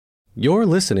You're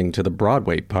listening to the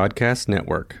Broadway Podcast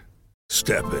Network.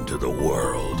 Step into the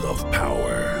world of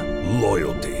power,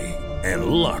 loyalty, and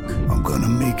luck. I'm gonna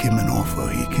make him an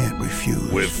offer he can't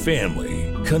refuse. With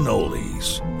family,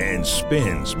 cannolis, and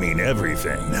spins mean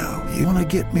everything. Now, you wanna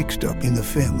get mixed up in the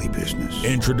family business.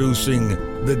 Introducing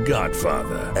The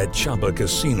Godfather at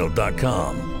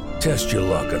ChumbaCasino.com. Test your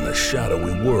luck in the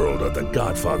shadowy world of The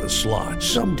Godfather slot.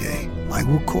 Someday, I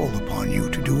will call upon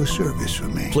you to do a service for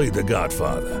me. Play The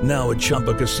Godfather now at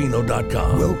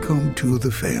ChumbaCasino.com. Welcome to the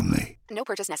family. No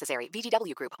purchase necessary.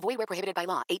 VGW Group. Void where prohibited by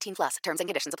law. 18 plus. Terms and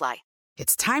conditions apply.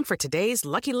 It's time for today's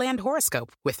Lucky Land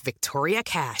horoscope with Victoria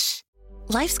Cash.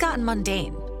 Life's gotten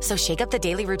mundane, so shake up the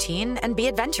daily routine and be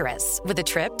adventurous with a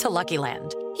trip to Lucky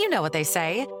Land. You know what they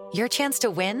say. Your chance to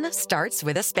win starts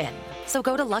with a spin. So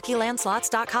go to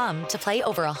LuckyLandSlots.com to play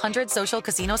over 100 social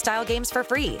casino-style games for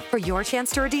free for your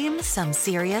chance to redeem some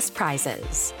serious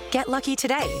prizes. Get lucky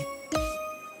today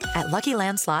at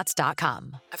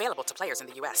LuckyLandSlots.com. Available to players in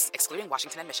the U.S., excluding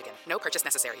Washington and Michigan. No purchase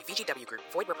necessary. VGW Group.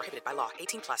 Void where prohibited by law.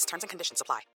 18 plus. Terms and conditions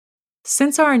apply.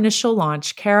 Since our initial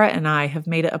launch, Kara and I have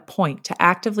made it a point to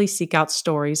actively seek out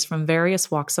stories from various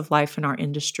walks of life in our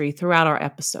industry throughout our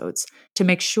episodes to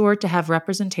make sure to have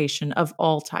representation of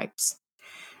all types.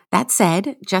 That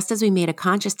said, just as we made a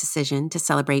conscious decision to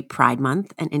celebrate Pride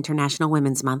Month and International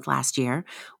Women's Month last year,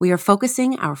 we are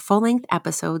focusing our full-length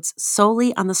episodes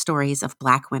solely on the stories of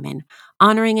Black women,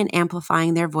 honoring and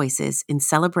amplifying their voices in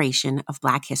celebration of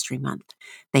Black History Month.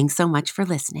 Thanks so much for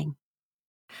listening.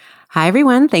 Hi,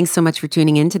 everyone. Thanks so much for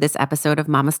tuning in to this episode of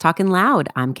Mama's Talkin' Loud.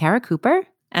 I'm Kara Cooper.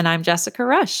 And I'm Jessica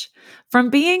Rush. From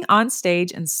being on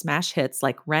stage in smash hits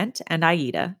like Rent and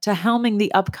Aida to helming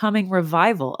the upcoming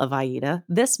revival of Aida,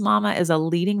 this mama is a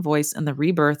leading voice in the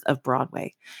rebirth of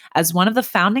Broadway. As one of the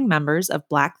founding members of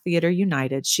Black Theater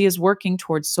United, she is working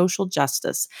towards social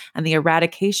justice and the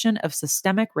eradication of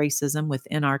systemic racism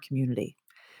within our community.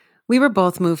 We were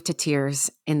both moved to tears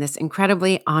in this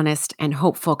incredibly honest and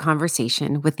hopeful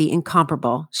conversation with the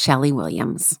incomparable Shelley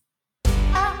Williams.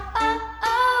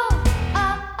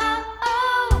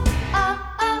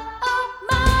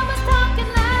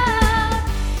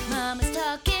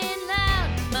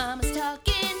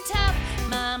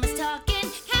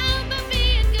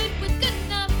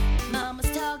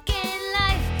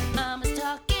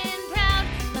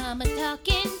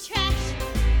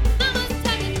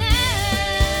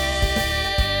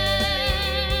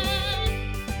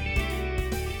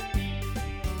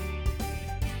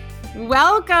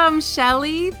 Welcome,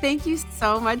 Shelley. Thank you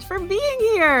so much for being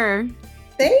here.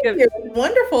 Thank you. It's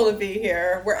wonderful to be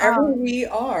here. Wherever we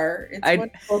are, it's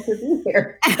wonderful to be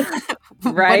here.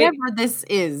 Right? Whatever this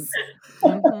is.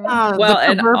 Well,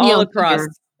 and all across,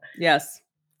 yes,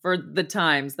 for the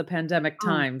times, the pandemic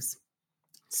times.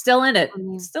 Still in it.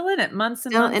 Still in it. Months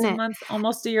and months and months,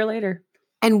 almost a year later.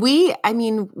 And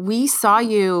we saw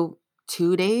you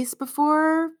 2 days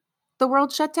before the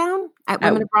world shut down at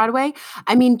Women of Broadway.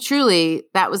 I mean, truly,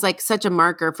 that was like such a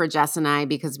marker for Jess and I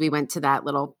because we went to that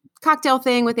little cocktail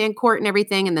thing with Ann Court and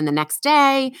everything. And then the next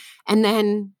day, and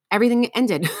then everything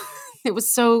ended. It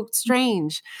was so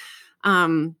strange.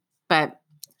 But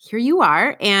here you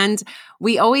are. And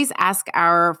we always ask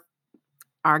our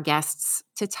guests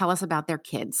to tell us about their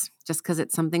kids, just because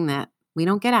it's something that we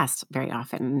don't get asked very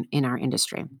often in our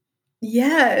industry.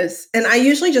 Yes. And I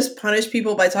usually just punish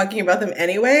people by talking about them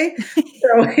anyway.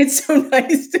 So it's so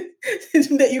nice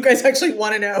that you guys actually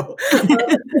want to know.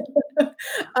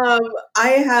 I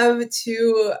have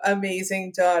two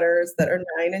amazing daughters that are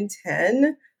 9 and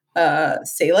 10,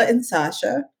 Selah and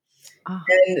Sasha. Oh.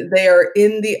 And they are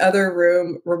in the other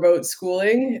room remote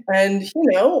schooling. And,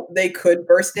 they could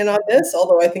burst in on this,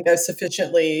 although I think I've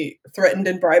sufficiently threatened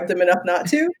and bribed them enough not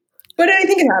to. But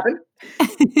anything can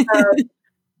happen.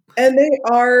 And they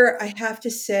are, I have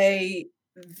to say,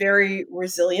 very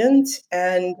resilient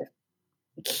and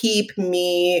keep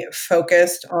me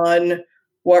focused on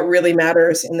what really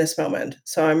matters in this moment.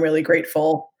 So I'm really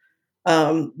grateful.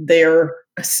 They're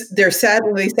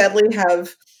sadly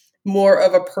have more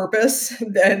of a purpose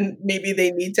than maybe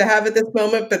they need to have at this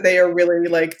moment, but they are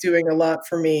really doing a lot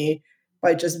for me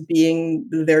by just being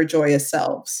their joyous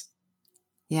selves.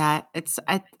 Yeah,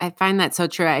 I find that so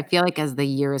true. I feel like as the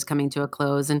year is coming to a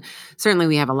close, and certainly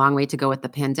we have a long way to go with the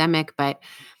pandemic, but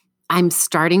I'm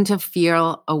starting to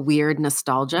feel a weird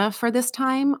nostalgia for this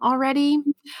time already.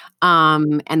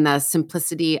 And the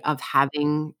simplicity of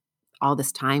having all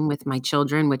this time with my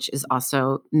children, which is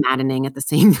also maddening at the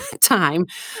same time.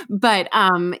 But,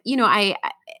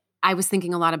 I was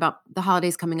thinking a lot about the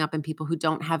holidays coming up and people who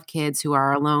don't have kids, who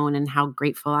are alone, and how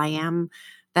grateful I am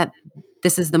that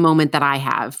this is the moment that I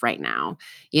have right now,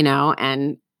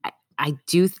 and I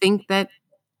do think that,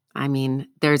 I mean,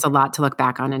 there's a lot to look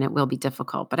back on and it will be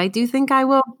difficult, but I do think I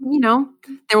will,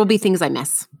 there will be things I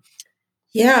miss.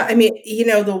 Yeah. I mean,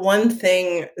 the one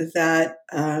thing that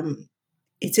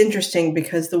it's interesting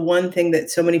because the one thing that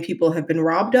so many people have been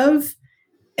robbed of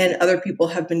and other people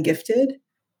have been gifted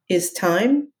is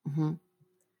time. Mm-hmm.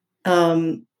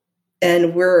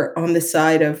 And we're on the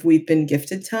side of we've been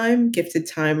gifted time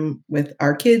with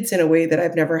our kids in a way that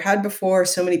I've never had before.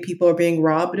 So many people are being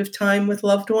robbed of time with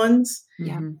loved ones.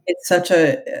 Yeah. It's such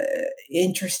a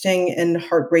interesting and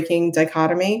heartbreaking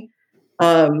dichotomy.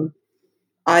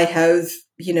 I have,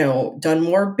 done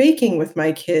more baking with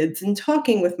my kids and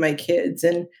talking with my kids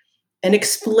and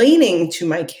explaining to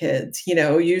my kids,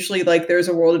 usually like there's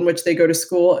a world in which they go to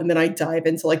school and then I dive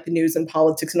into like the news and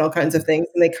politics and all kinds of things.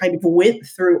 And they kind of went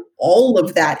through all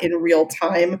of that in real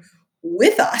time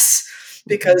with us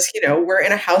because, we're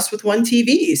in a house with one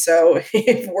TV. So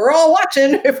if we're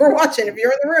watching, if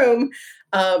you're in the room.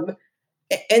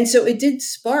 And so it did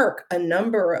spark a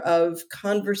number of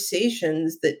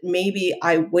conversations that maybe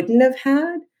I wouldn't have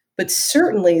had, but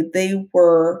certainly they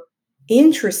were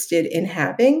interested in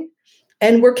having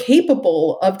and were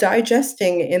capable of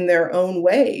digesting in their own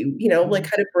way, like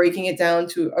kind of breaking it down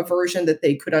to a version that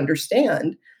they could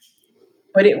understand.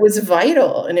 But it was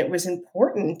vital and it was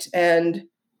important. And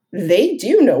they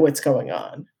do know what's going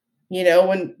on.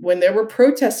 When there were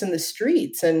protests in the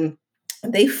streets and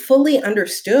they fully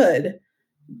understood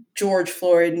George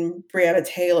Floyd and Breonna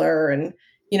Taylor and,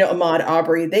 Ahmaud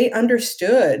Arbery, they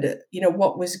understood,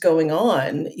 what was going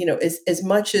on, as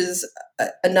much as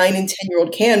a 9 and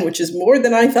 10-year-old can, which is more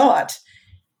than I thought.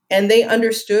 And they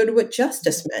understood what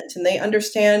justice meant and they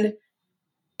understand.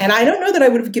 And I don't know that I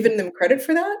would have given them credit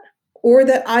for that or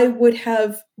that I would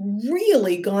have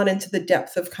really gone into the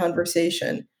depth of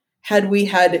conversation had we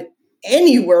had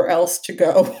anywhere else to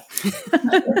go.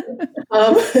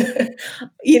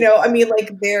 I mean,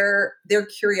 like their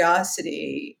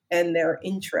curiosity and their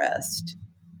interest,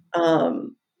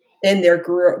 and their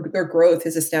growth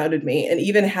has astounded me. And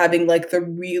even having like the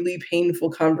really painful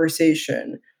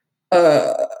conversation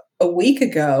a week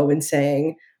ago and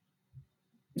saying,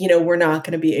 we're not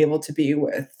going to be able to be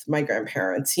with my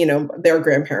grandparents, their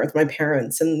grandparents, my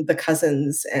parents, and the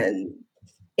cousins and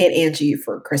Aunt Angie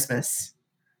for Christmas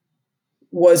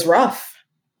was rough.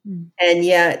 And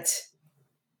yet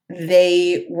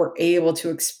they were able to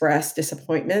express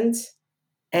disappointment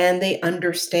and they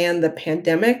understand the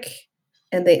pandemic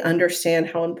and they understand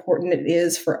how important it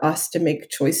is for us to make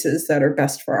choices that are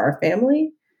best for our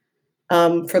family,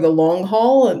 for the long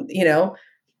haul.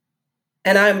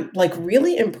 And I'm like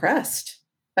really impressed.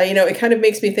 It kind of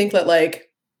makes me think that like,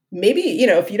 maybe,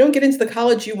 if you don't get into the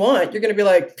college you want, you're going to be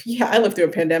like, yeah, I lived through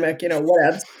a pandemic,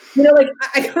 whatever. Like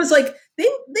I was like,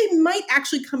 they might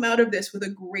actually come out of this with a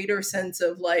greater sense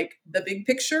of like the big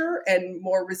picture and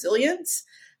more resilience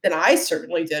than I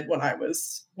certainly did when I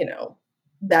was,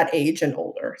 that age and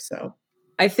older. So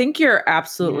I think you're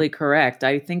absolutely correct.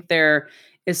 I think there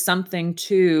is something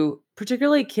to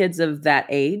particularly kids of that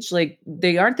age, like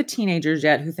they aren't the teenagers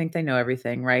yet who think they know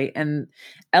everything, right? And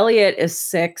Elliot is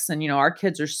 6 and, our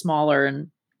kids are smaller and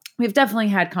we've definitely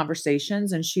had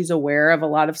conversations and she's aware of a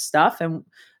lot of stuff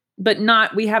but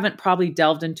we haven't probably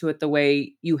delved into it the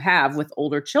way you have with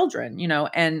older children,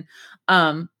 and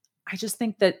I just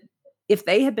think that if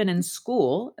they had been in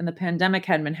school and the pandemic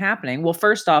hadn't been happening, well,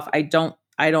 first off, I don't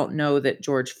know that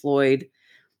George Floyd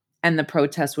and the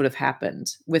protests would have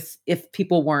happened if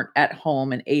people weren't at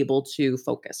home and able to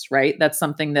focus, right? That's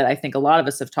something that I think a lot of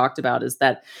us have talked about is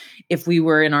that if we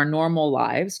were in our normal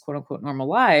lives, quote unquote, normal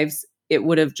lives, it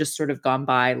would have just sort of gone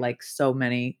by like so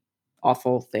many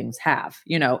awful things have,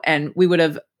 and we would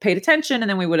have paid attention and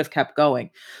then we would have kept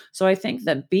going. So I think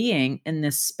that being in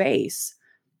this space,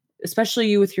 especially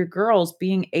you with your girls,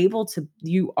 being able to,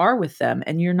 you are with them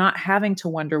and you're not having to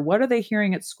wonder, what are they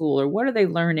hearing at school or what are they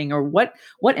learning or what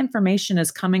information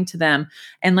is coming to them?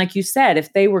 And like you said,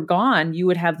 if they were gone, you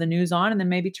would have the news on and then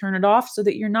maybe turn it off so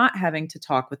that you're not having to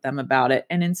talk with them about it.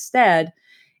 And instead,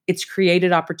 it's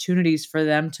created opportunities for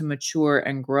them to mature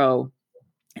and grow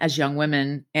as young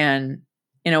women and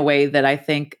in a way that I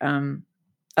think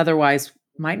otherwise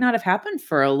might not have happened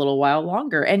for a little while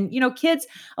longer. And, kids,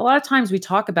 a lot of times we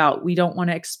talk about, we don't want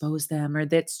to expose them or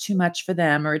that's too much for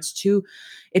them or it's too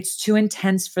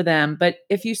intense for them. But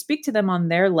if you speak to them on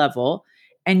their level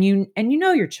and you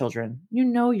know your children, you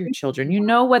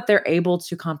know what they're able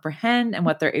to comprehend and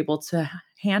what they're able to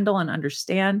handle and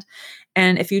understand.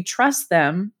 And if you trust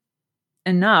them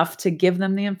enough to give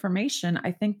them the information,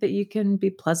 I think that you can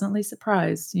be pleasantly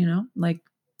surprised,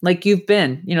 like you've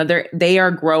been, they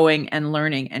are growing and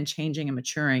learning and changing and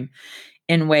maturing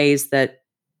in ways that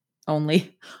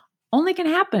only can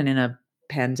happen in a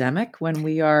pandemic when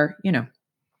we are,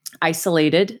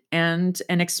 isolated and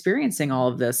experiencing all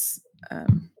of this.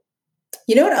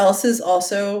 You know what else is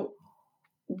also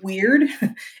weird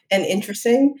and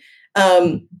interesting?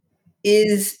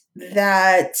 Is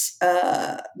that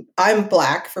I'm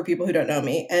Black, for people who don't know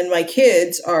me, and my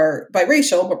kids are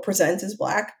biracial but present as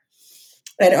Black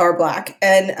and are Black.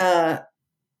 And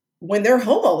when they're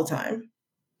home all the time,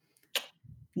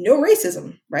 no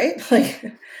racism, right?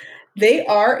 Like they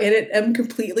are in it and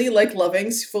completely like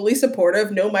loving, fully supportive,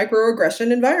 no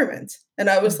microaggression environment. And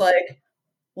I was like,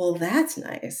 well, that's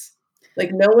nice. Like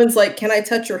no one's like, can I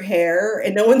touch your hair?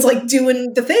 And no one's like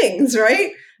doing the things,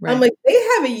 right? I'm like, they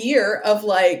have a year of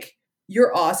like,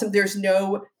 you're awesome. There's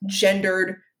no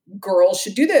gendered girls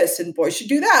should do this and boys should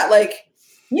do that. Like,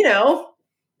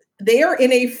 they are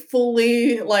in a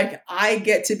fully like, I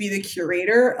get to be the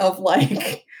curator of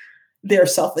like their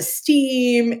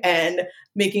self-esteem and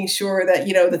making sure that,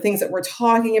 the things that we're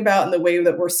talking about and the way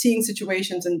that we're seeing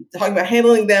situations and talking about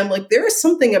handling them, like there is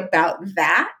something about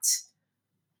that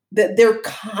their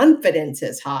confidence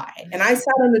is high. And I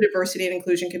sat on the diversity and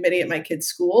inclusion committee at my kid's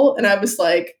school and I was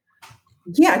like,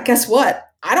 yeah, guess what?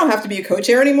 I don't have to be a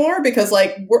co-chair anymore because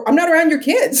like I'm not around your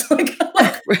kids. Like,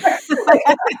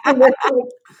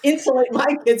 insulate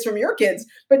my kids from your kids.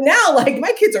 But now like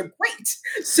my kids are great.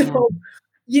 So,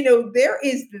 there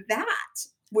is that,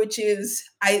 which is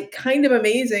kind of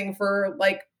amazing for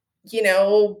like,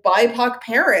 BIPOC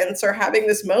parents are having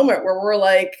this moment where we're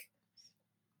like,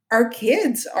 our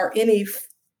kids are in a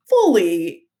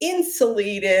fully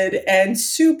insulated and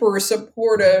super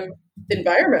supportive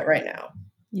environment right now.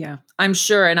 Yeah, I'm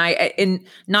sure. And in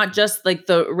not just like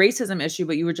the racism issue,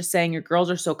 but you were just saying your girls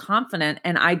are so confident.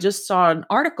 And I just saw an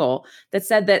article that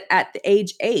said that at the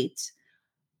age 8,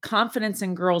 confidence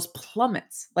in girls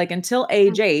plummets. Like until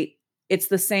age 8, it's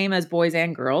the same as boys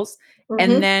and girls. Mm-hmm.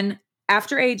 And then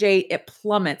after age 8, it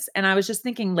plummets. And I was just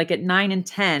thinking like at 9 and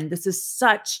 10, this is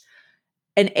such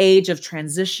an age of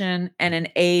transition and an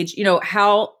age,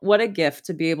 what a gift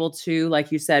to be able to, like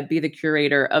you said, be the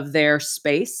curator of their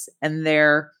space and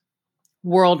their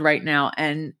world right now.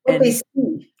 And they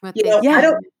see.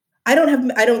 I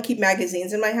don't keep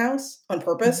magazines in my house on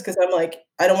purpose because I'm like,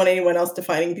 I don't want anyone else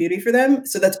defining beauty for them.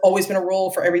 So that's always been a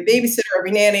rule for every babysitter,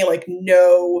 every nanny, like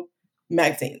no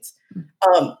magazines.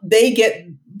 They get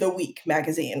the Week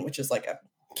magazine, which is like a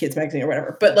kids magazine or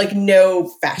whatever, but like no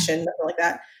fashion, nothing like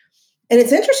that. And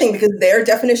it's interesting because their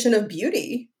definition of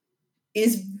beauty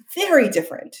is very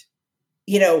different,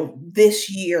 this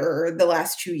year, the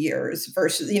last 2 years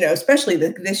versus, especially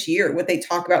this year, what they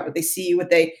talk about, what they see,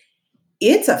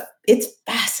 it's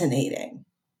fascinating.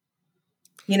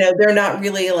 They're not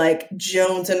really like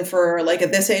jonesing for like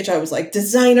at this age, I was like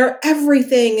designer,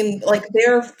 everything. And like,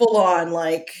 they're full on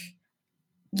like,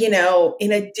 in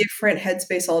a different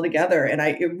headspace altogether. And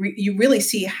you really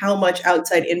see how much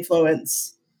outside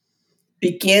influence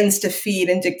begins to feed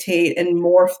and dictate and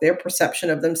morph their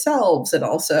perception of themselves and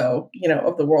also,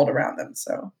 of the world around them.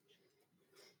 So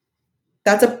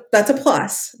that's a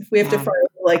plus. If we have to find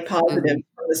like positive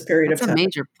from this period of time. That's a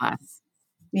major plus.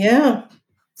 Yeah.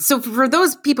 So for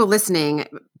those people listening,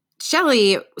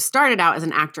 Shelly started out as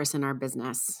an actress in our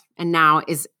business and now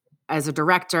is as a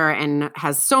director and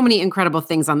has so many incredible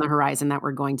things on the horizon that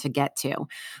we're going to get to.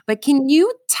 But can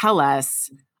you tell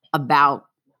us about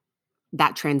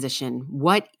that transition?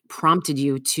 What prompted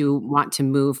you to want to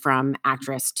move from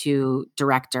actress to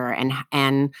director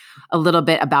and a little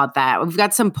bit about that? We've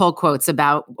got some pull quotes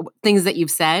about things that you've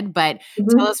said, but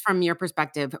tell us from your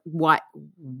perspective, what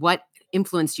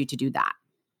influenced you to do that?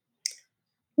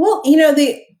 Well,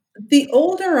 the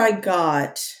older I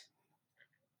got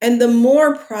and the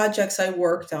more projects I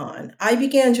worked on, I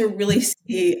began to really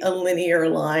see a linear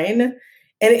line.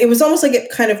 And it was almost like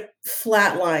it kind of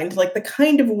flatlined, like the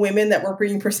kind of women that were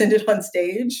being presented on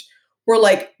stage were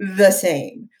like the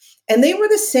same. And they were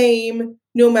the same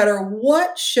no matter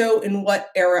what show in what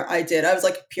era I did. I was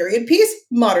like, period piece,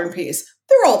 modern piece.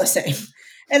 They're all the same.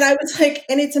 And I was like,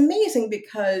 and it's amazing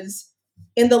because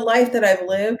in the life that I've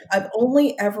lived, I've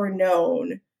only ever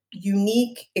known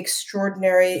unique,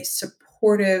 extraordinary,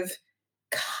 supportive,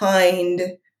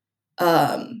 kind,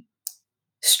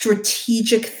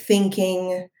 strategic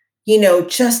thinking,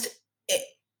 just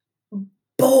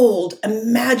bold,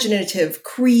 imaginative,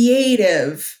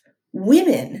 creative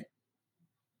women.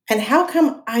 And how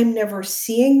come I'm never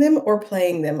seeing them or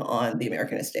playing them on the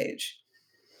American stage?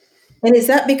 And is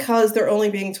that because they're only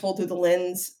being told through the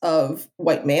lens of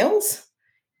white males?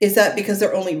 Is that because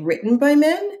they're only written by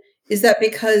men? Is that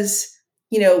because,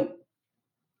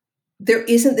 there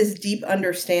isn't this deep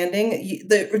understanding.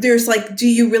 There's like, do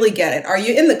you really get it? Are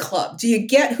you in the club? Do you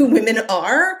get who women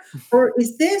are? Or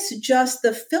is this just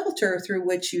the filter through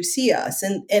which you see us?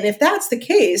 And if that's the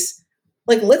case,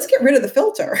 like, let's get rid of the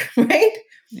filter, right?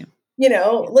 Yeah. You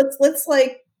know, let's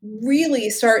like really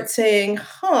start saying,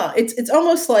 it's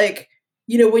almost like,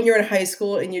 you know, when you're in high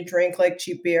school and you drink like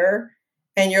cheap beer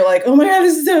and you're like, oh my God,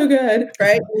 this is so good,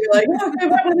 right? And you're like, oh, I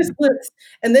want this Schlitz.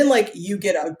 And then like you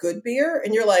get a good beer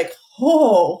and you're like,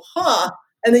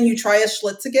 and then you try a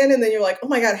Schlitz again and then you're like, oh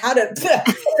my God, how did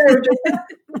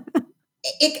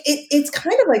it's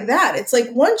kind of like that. It's like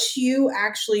once you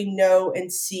actually know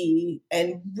and see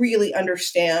and really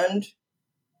understand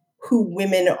who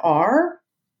women are,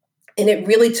 and it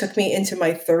really took me into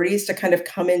my 30s to kind of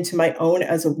come into my own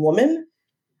as a woman,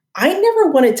 I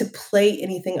never wanted to play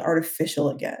anything artificial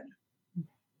again.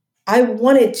 I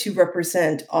wanted to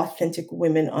represent authentic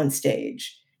women on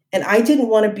stage, and I didn't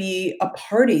want to be a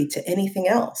party to anything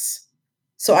else.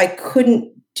 So I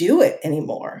couldn't do it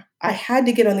anymore. I had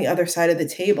to get on the other side of the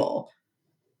table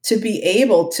to be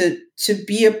able to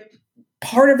be a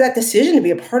part of that decision, to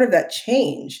be a part of that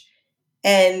change.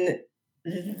 And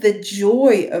the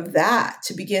joy of that,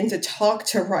 to begin to talk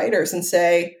to writers and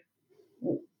say,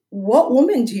 what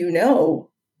woman do you know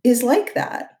is like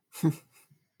that? And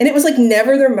it was like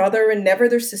never their mother and never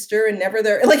their sister and never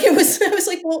their, like, I was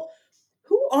like, well,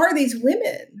 who are these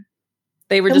women?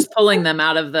 They were just pulling them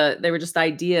out of they were just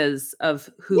ideas of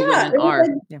who women are.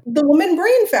 Like the woman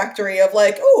brain factory of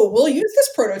like, oh, we'll use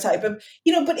this prototype of,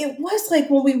 you know, but it was like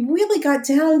when we really got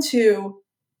down to,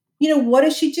 you know, what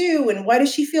does she do and why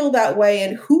does she feel that way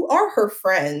and who are her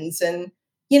friends? And,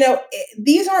 you know,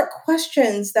 these aren't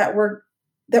questions that were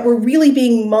really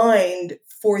being mined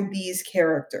for these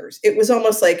characters. It was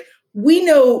almost like, we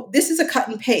know this is a cut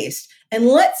and paste, and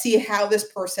let's see how this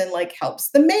person like helps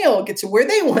the male get to where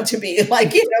they want to be.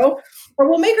 Like, you know, or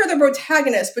we'll make her the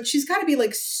protagonist, but she's got to be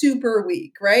like super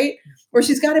weak, right? Or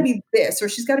she's got to be this, or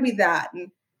she's got to be that.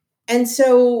 And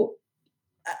so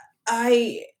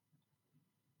I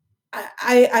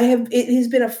have, it has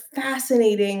been a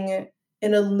fascinating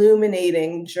and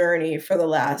illuminating journey for the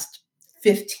last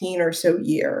 15 or so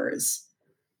years.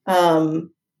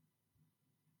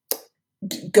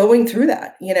 Going through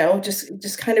that, you know,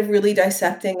 just kind of really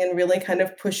dissecting and really kind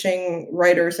of pushing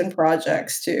writers and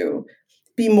projects to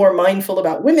be more mindful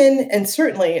about women and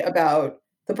certainly about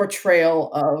the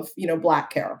portrayal of, you know, Black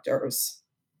characters.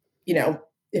 You know,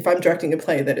 if I'm directing a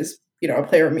play that is, you know, a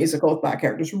play or a musical with Black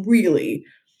characters, really,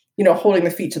 you know, holding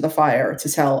the feet to the fire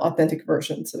to tell authentic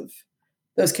versions of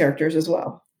those characters as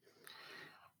well.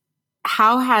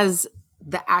 How has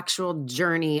the actual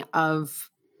journey of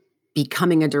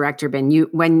becoming a director been?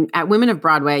 When at Women of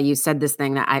Broadway, you said this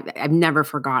thing that I've never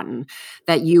forgotten,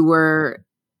 that you were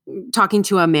talking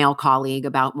to a male colleague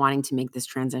about wanting to make this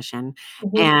transition.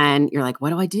 Mm-hmm. And you're like,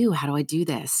 what do I do? How do I do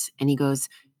this? And he goes,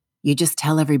 you just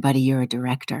tell everybody you're a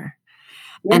director.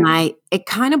 Yeah. And it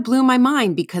kind of blew my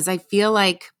mind because I feel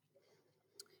like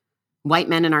white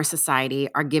men in our society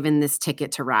are given this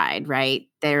ticket to ride, right?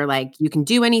 They're like, you can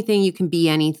do anything, you can be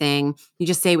anything. You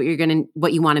just say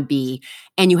what you want to be,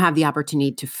 and you have the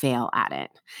opportunity to fail at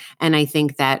it. And I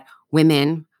think that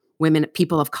women,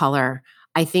 people of color,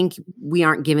 I think we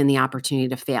aren't given the opportunity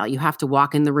to fail. You have to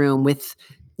walk in the room with,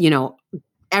 you know,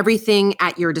 everything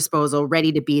at your disposal,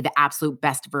 ready to be the absolute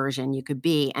best version you could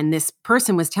be. And this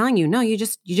person was telling you, no, you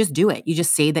just do it. You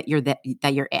just say that you're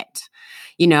it,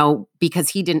 you know, because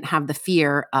he didn't have the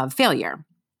fear of failure.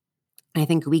 I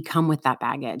think we come with that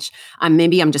baggage.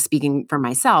 Maybe I'm just speaking for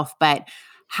myself, but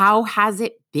how has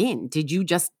it been? Did you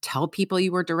just tell people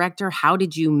you were a director? How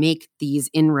did you make these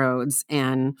inroads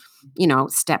and, you know,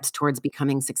 steps towards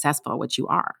becoming successful, which you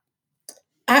are?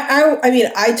 I mean,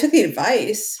 I took the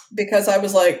advice because I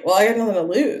was like, well, I got nothing to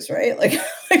lose, right? Like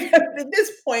at this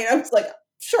point, I was like,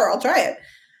 sure, I'll try it.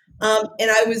 And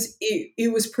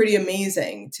it was pretty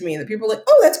amazing to me that people were like,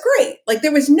 oh, that's great. Like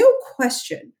there was no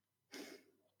question.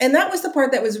 And that was the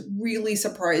part that was really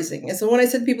surprising. And so when I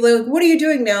said to people, they're like, what are you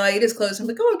doing now? Aida's closed. I'm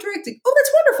like, oh, I'm directing. Oh,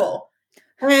 that's wonderful.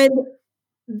 And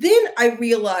then I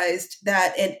realized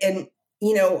that, and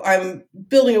you know, I'm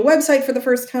building a website for the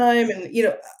first time. And, you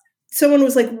know, someone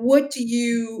was like, what's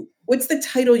the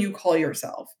title you call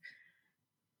yourself?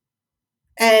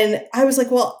 And I was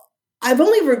like, well, I've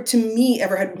only, to me,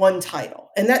 ever had one title,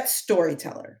 and that's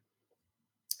storyteller.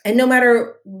 And no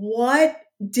matter what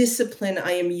discipline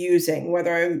I am using,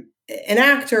 whether I'm an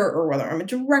actor or whether I'm a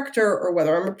director or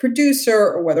whether I'm a producer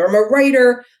or whether I'm a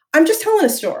writer, I'm just telling a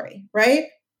story, right?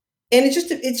 And it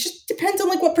just depends on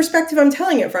like what perspective I'm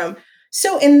telling it from.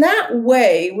 So in that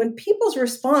way, when people's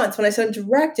response, when I said I'm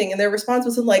directing and their response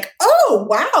wasn't like, oh,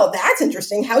 wow, that's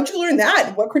interesting. How'd you learn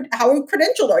that? How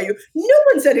credentialed are you? No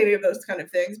one said any of those kind of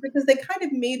things because they kind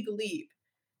of made the leap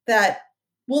that,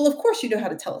 well, of course you know how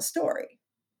to tell a story.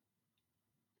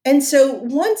 And so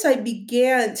once I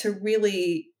began to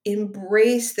really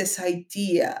embrace this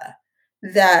idea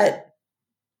that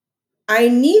I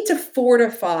need to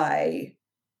fortify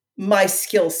my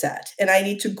skill set and I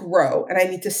need to grow and I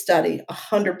need to study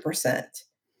 100%.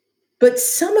 But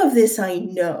some of this I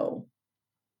know.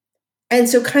 And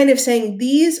so kind of saying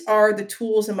these are the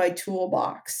tools in my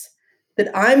toolbox that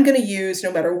I'm going to use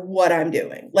no matter what I'm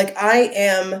doing. Like I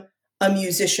am a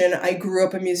musician. I grew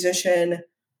up a musician.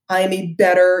 I am a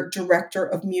better director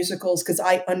of musicals because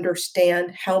I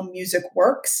understand how music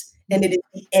works and it is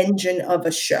the engine of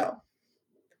a show.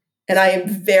 And I am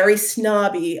very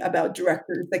snobby about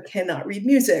directors that cannot read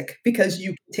music because you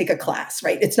can take a class,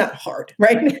 right? It's not hard,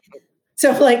 right?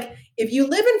 So like, if you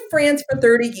live in France for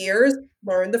 30 years,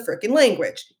 learn the freaking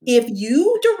language. If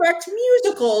you direct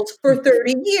musicals for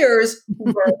 30 years,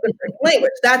 learn the freaking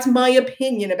language. That's my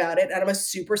opinion about it. And I'm a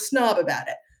super snob about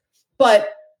it. But,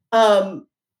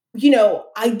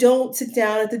 I don't sit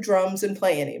down at the drums and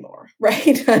play anymore,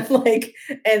 right? I'm like,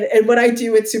 and when I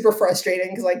do, it's super frustrating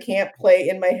because I can't play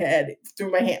in my head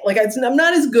through my hand. Like I'm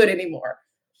not as good anymore.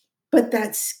 But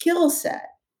that skill set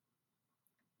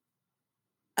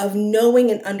of knowing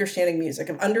and understanding music,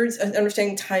 of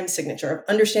understanding time signature, of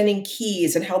understanding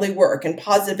keys and how they work, and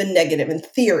positive and negative and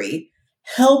theory,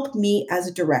 help me as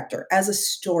a director, as a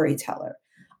storyteller,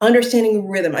 understanding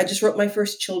rhythm. I just wrote my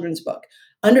first children's book.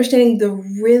 Understanding the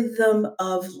rhythm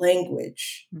of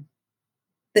language,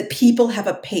 that people have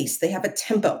a pace, they have a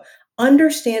tempo.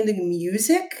 Understanding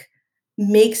music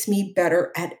makes me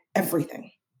better at everything.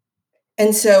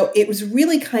 And so it was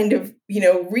really kind of,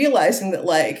 realizing that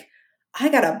like, I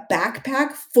got a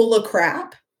backpack full of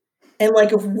crap. And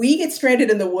like, if we get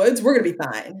stranded in the woods, we're going to be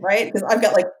fine, right? Because I've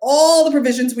got like all the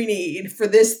provisions we need for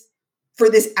this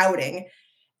outing.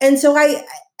 And so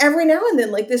every now and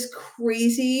then, like this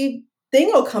crazy thing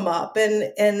will come up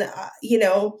and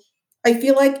I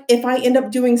feel like if I end up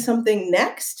doing something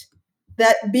next,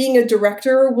 that being a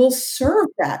director will serve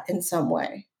that in some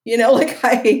way, it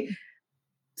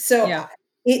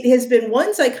has been,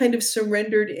 once I kind of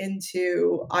surrendered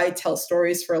into, I tell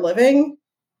stories for a living,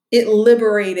 it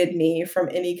liberated me from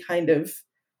any kind of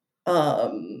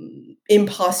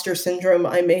imposter syndrome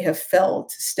I may have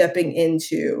felt stepping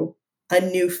into a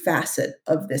new facet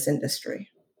of this industry.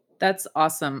 That's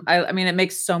awesome. I mean, it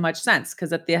makes so much sense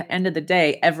because at the end of the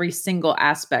day, every single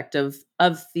aspect of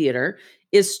theater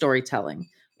is storytelling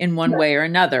in one way or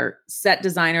another. Set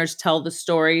designers tell the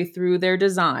story through their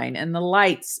design and the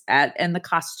lights and the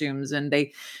costumes. And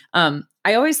they,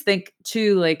 I always think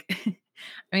too, like,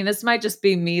 I mean, this might just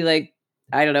be me, like,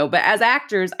 I don't know, but as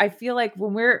actors, I feel like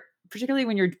particularly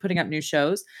when you're putting up new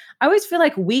shows, I always feel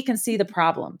like we can see the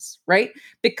problems, right?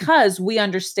 Because we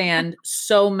understand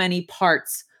so many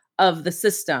parts of the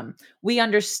system. We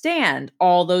understand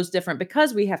all those different,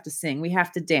 because we have to sing, we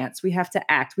have to dance, we have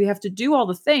to act, we have to do all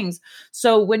the things.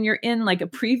 So when you're in like a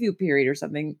preview period or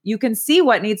something, you can see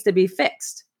what needs to be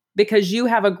fixed because you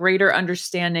have a greater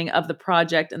understanding of the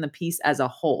project and the piece as a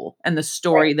whole and the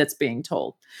story that's being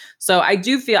told. So I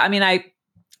do feel, I mean, I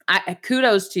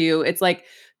kudos to you. It's like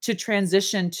to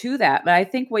transition to that. But I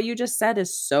think what you just said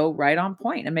is so right on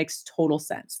point. It makes total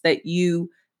sense that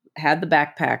you had the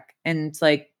backpack and it's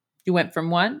like, you went from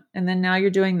one and then now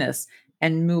you're doing this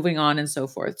and moving on and so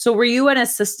forth. So were you an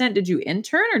assistant? Did you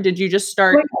intern or did you just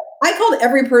start? I called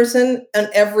every person on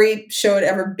every show I'd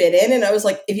ever been in. And I was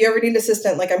like, if you ever need an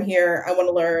assistant, like I'm here, I want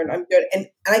to learn, I'm good. And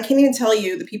I can't even tell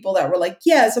you the people that were like,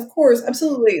 yes, of course,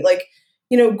 absolutely. Like,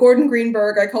 Gordon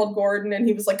Greenberg, I called Gordon and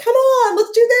he was like, come on, let's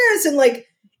do this. And like,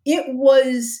 it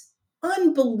was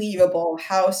unbelievable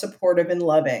how supportive and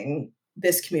loving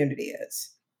this community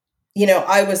is.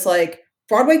 I was like,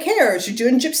 Broadway cares, you're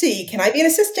doing Gypsy, can I be an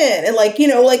assistant? And like,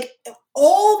 like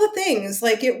all the things,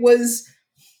 like it was,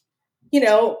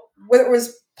 whether it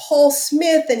was Paul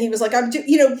Smith and he was like,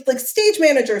 like stage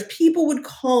managers, people would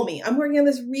call me, I'm working on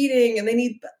this reading and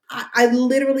I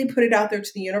literally put it out there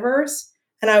to the universe.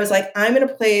 And I was like, I'm in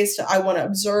a place I want to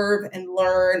observe and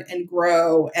learn and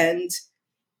grow. And,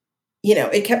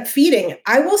 it kept feeding.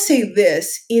 I will say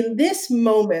this, in this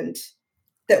moment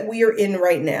that we are in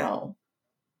right now,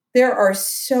 there are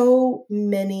so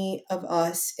many of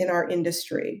us in our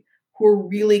industry who are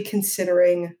really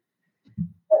considering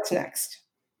what's next.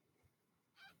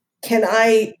 Did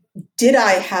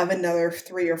I have another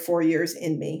 3 or 4 years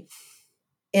in me?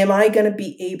 Am I going to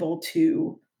be able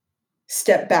to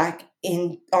step back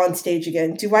on stage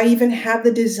again? Do I even have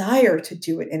the desire to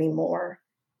do it anymore?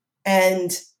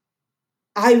 And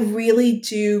I really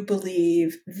do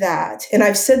believe that, and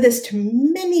I've said this to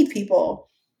many people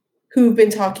who've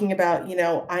been talking about,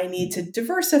 I need to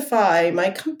diversify my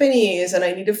companies and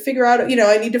I need to figure out,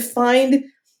 I need to find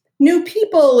new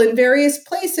people in various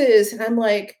places. And I'm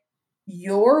like,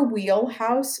 your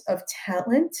wheelhouse of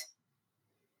talent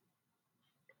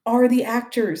are the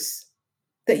actors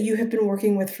that you have been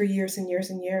working with for years and years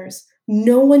and years.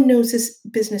 No one knows this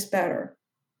business better.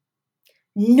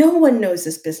 No one knows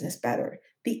this business better.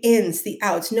 The ins, the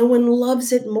outs, no one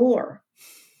loves it more.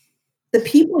 The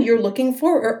people you're looking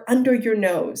for are under your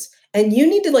nose, and you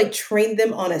need to train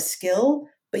them on a skill,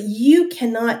 but you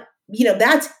cannot,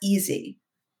 that's easy.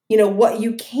 What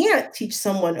you can't teach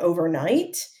someone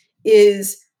overnight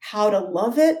is how to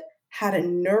love it, how to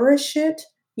nourish it,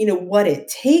 what it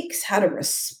takes, how to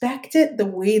respect it the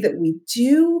way that we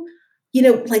do.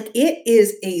 It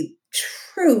is a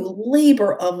true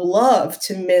labor of love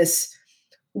to miss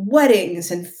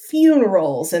weddings and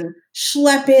funerals and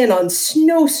schlep in on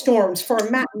snowstorms for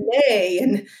a matinee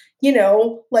and,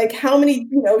 how many,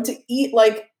 to eat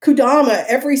Kudama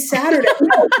every Saturday.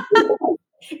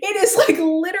 It is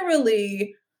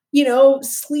literally,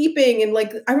 sleeping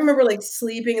and I remember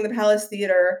sleeping in the Palace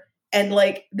Theater and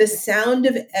the sound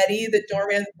of Eddie, the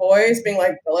doorman's voice being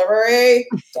delivery,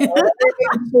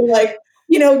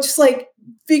 just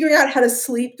figuring out how to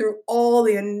sleep through all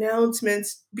the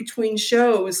announcements between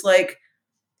shows, the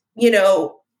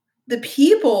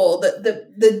people,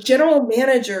 the general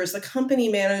managers, the company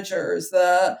managers,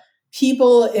 the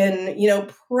people in,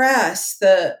 press,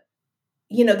 the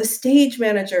stage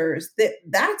managers,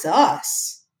 that's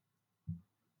us.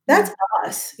 That's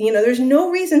us. There's no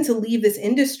reason to leave this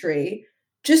industry.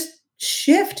 Just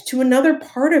shift to another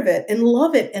part of it and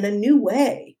love it in a new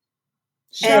way.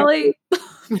 Shelley,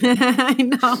 I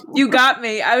know. You got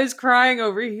me. I was crying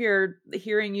over here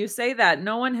hearing you say that.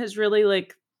 No one has really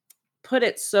put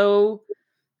it so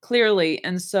clearly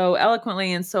and so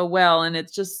eloquently and so well. And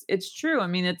it's true. I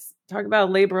mean, it's talk about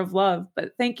a labor of love,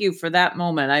 but thank you for that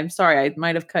moment. I'm sorry. I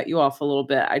might've cut you off a little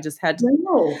bit. I just had to,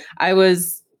 no. I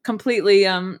was completely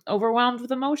overwhelmed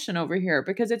with emotion over here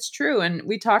because it's true. And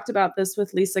we talked about this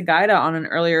with Lisa Gaida on an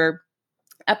earlier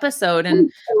episode.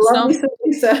 And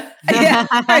Lisa. Yeah,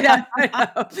 I know.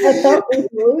 I love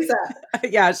Lisa.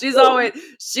 Yeah,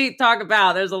 she talk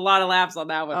about, there's a lot of laughs on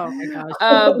that one. Oh my gosh.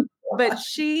 But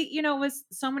she, was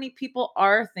so many people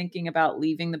are thinking about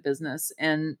leaving the business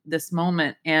in this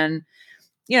moment. And,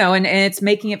 and it's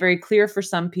making it very clear for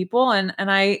some people. And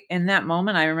I, in that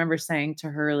moment, I remember saying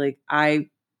to her,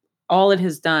 all it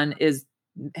has done is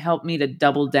help me to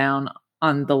double down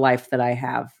on the life that I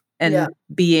have and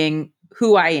being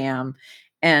who I am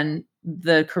and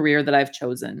the career that I've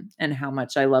chosen and how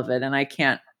much I love it. And I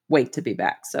can't wait to be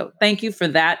back. So thank you for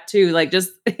that too.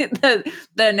 Just the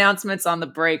announcements on the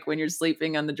break when you're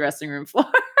sleeping on the dressing room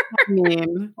floor. I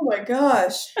mean, oh my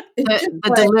gosh.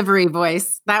 The delivery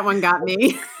voice, that one got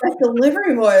me. That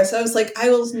delivery voice. I was I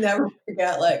will never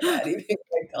forget Eddie being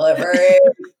delivery.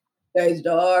 Guys,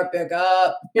 door, pick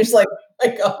up. You're just oh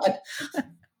my God.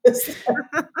 It's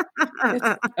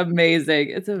amazing.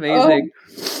 It's amazing.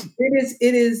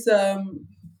 It is,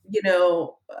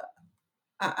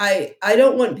 I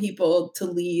don't want people to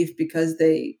leave because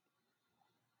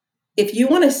if you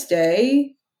want to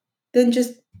stay, then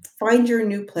just find your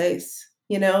new place,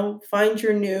 find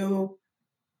your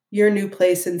new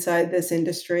place inside this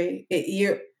industry.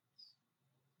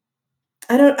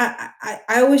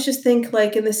 I always just think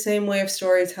in the same way of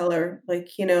storyteller,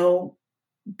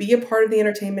 be a part of the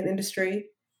entertainment industry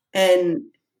and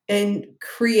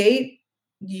do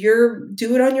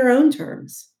it on your own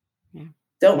terms. Yeah.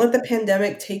 Don't let the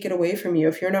pandemic take it away from you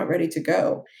if you're not ready to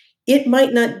go. It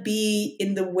might not be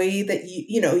in the way that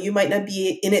you might not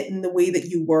be in it in the way that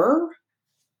you were,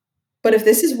 but if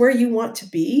this is where you want to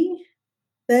be,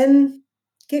 then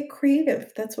get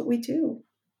creative. That's what we do.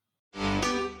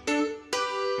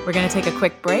 We're going to take a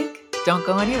quick break. Don't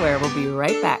go anywhere. We'll be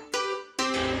right back.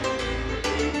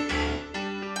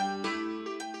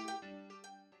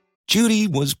 Judy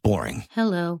was boring.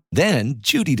 Hello. Then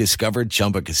Judy discovered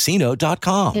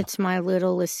ChumbaCasino.com. It's my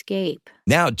little escape.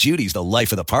 Now Judy's the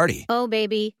life of the party. Oh,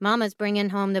 baby, mama's bringing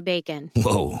home the bacon.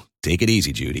 Whoa, take it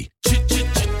easy, Judy.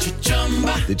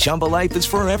 The Chumba life is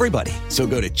for everybody. So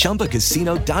go to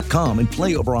ChumbaCasino.com and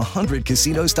play over 100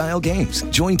 casino-style games.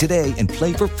 Join today and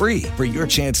play for free for your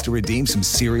chance to redeem some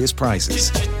serious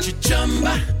prizes.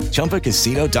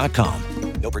 ChumbaCasino.com.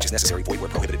 No purchase necessary. Void where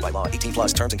prohibited by law. 18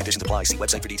 plus terms and conditions apply. See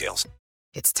website for details.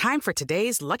 It's time for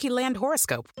today's Lucky Land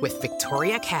horoscope with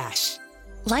Victoria Cash.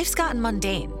 Life's gotten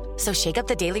mundane, so shake up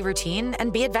the daily routine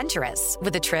and be adventurous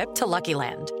with a trip to Lucky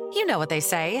Land. You know what they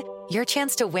say. Your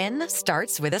chance to win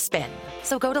starts with a spin.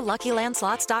 So go to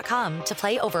LuckyLandSlots.com to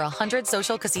play over 100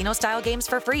 social casino-style games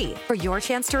for free for your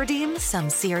chance to redeem some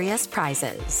serious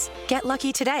prizes. Get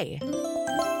lucky today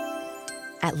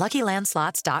at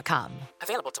LuckyLandSlots.com.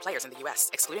 Available to players in the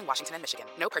U.S., excluding Washington and Michigan.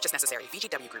 No purchase necessary.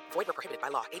 VGW Group. Void where prohibited by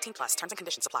law. 18+. Terms and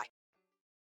conditions apply.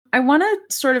 I want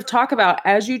to sort of talk about,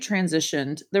 as you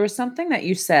transitioned, there was something that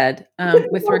you said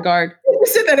with regard. You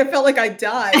said that it felt like I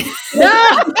died.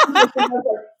 I don't know.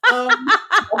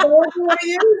 I don't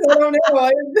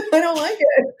like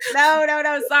it.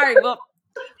 No. Sorry. Well,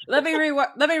 let me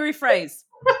rephrase.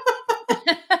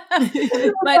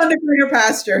 On to greener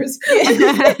pastures.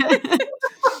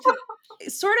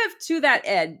 Sort of to that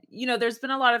end, there's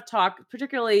been a lot of talk,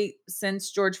 particularly since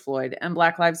George Floyd and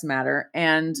Black Lives Matter,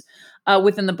 and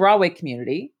within the Broadway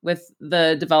community, with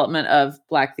the development of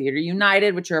Black Theater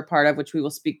United, which you're a part of, which we will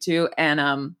speak to,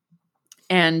 and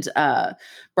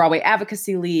Broadway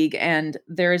Advocacy League. And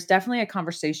there is definitely a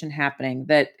conversation happening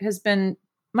that has been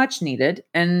much needed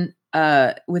and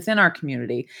within our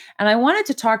community. And I wanted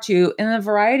to talk to you in a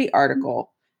Variety article.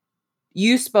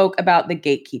 You spoke about the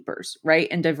gatekeepers, right?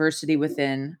 And diversity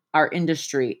within our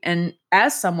industry. And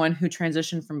as someone who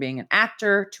transitioned from being an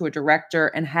actor to a director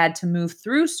and had to move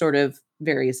through sort of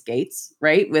various gates,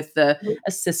 right? With the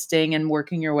assisting and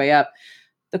working your way up.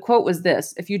 The quote was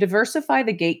this: if you diversify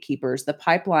the gatekeepers, the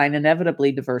pipeline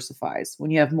inevitably diversifies.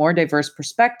 When you have more diverse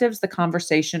perspectives, the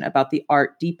conversation about the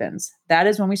art deepens. That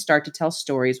is when we start to tell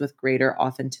stories with greater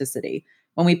authenticity.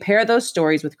 When we pair those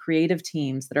stories with creative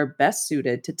teams that are best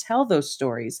suited to tell those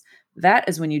stories, that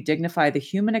is when you dignify the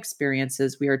human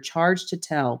experiences we are charged to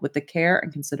tell with the care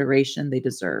and consideration they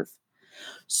deserve.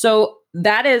 So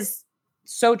that is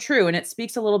so true. And it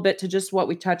speaks a little bit to just what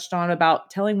we touched on about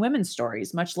telling women's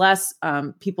stories, much less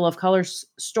people of color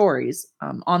stories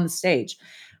on the stage.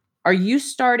 Are you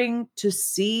starting to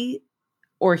see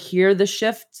or hear the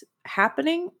shift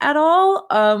happening at all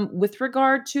with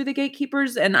regard to the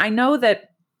gatekeepers? And I know that,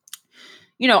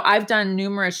 I've done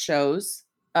numerous shows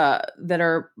that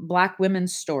are Black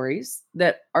women's stories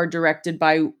that are directed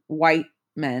by white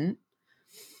men,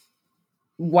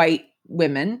 white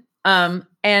women. And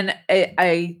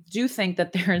I do think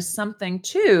that there is something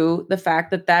to the fact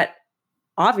that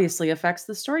obviously affects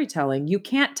the storytelling. You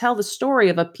can't tell the story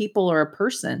of a people or a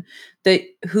person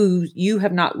who you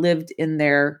have not lived in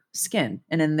their skin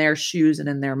and in their shoes and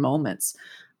in their moments.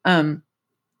 With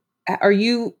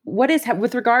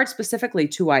regard specifically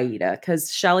to Aida,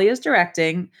 because Shelley is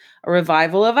directing a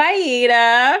revival of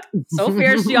Aida. So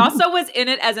fierce. She also was in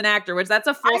it as an actor, which that's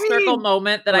a full circle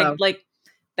moment that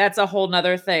that's a whole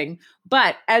nother thing.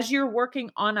 But as you're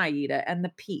working on Aida and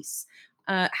the piece,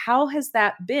 how has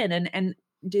that been? And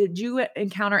did you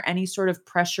encounter any sort of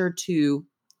pressure to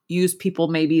use people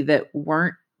maybe that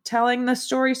weren't telling the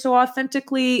story so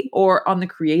authentically, or on the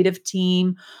creative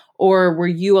team? Or were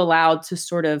you allowed to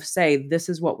sort of say, this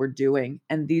is what we're doing,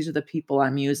 and these are the people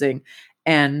I'm using,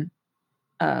 and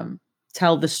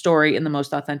tell the story in the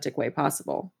most authentic way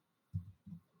possible?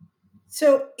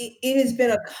 So it has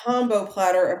been a combo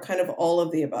platter of kind of all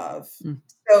of the above.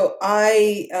 So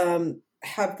I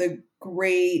have the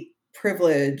great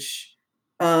privilege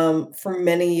for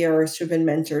many years to have been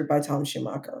mentored by Tom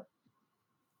Schumacher.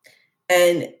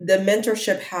 And the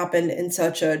mentorship happened in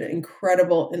such an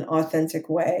incredible and authentic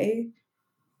way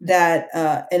that,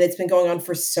 and it's been going on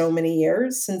for so many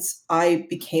years since I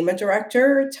became a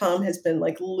director. Tom has been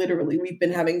literally, we've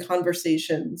been having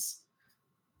conversations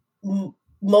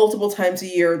multiple times a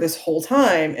year this whole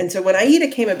time. And so when Aida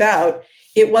came about,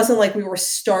 it wasn't like we were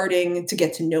starting to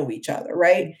get to know each other,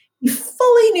 right? He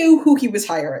fully knew who he was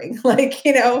hiring. I'm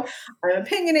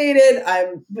opinionated,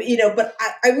 but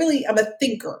I'm a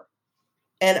thinker.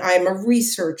 And I'm a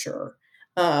researcher.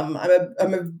 I'm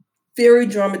a very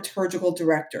dramaturgical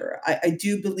director. I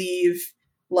do believe,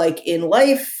 in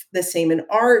life, the same in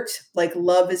art,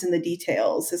 love is in the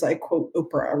details, as I quote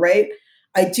Oprah, right?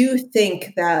 I do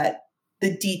think that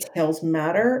the details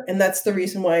matter. And that's the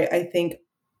reason why I think,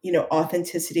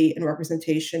 authenticity and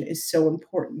representation is so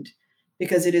important,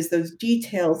 because it is those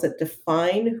details that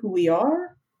define who we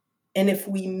are. And if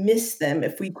we miss them,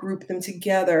 if we group them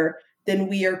together, then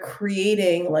we are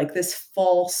creating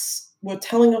we're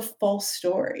telling a false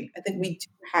story. I think we do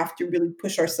have to really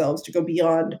push ourselves to go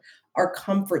beyond our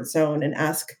comfort zone and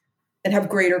ask and have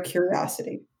greater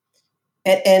curiosity.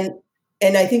 And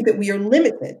I think that we are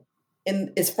limited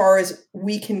in as far as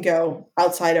we can go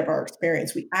outside of our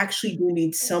experience. We actually do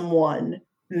need someone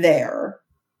there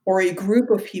or a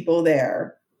group of people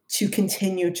there to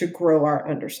continue to grow our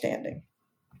understanding.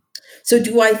 So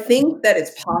do I think that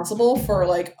it's possible for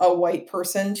like a white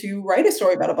person to write a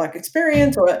story about a Black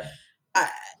experience or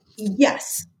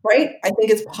yes, right? I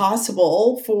think it's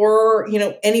possible for,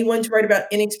 anyone to write about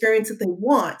any experience that they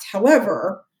want.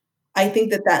 However, I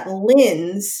think that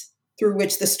lens through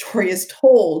which the story is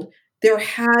told, there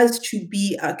has to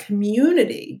be a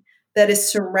community that is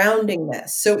surrounding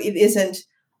this. So it isn't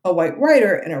a white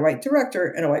writer and a white director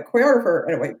and a white choreographer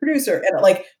and a white producer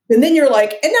and then you're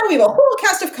like, and now we have a whole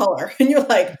cast of color, and you're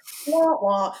like, wah,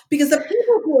 wah. Because the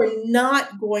people who are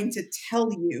not going to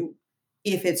tell you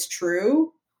if it's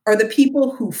true are the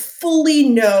people who fully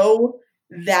know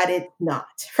that it's not,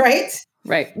 right?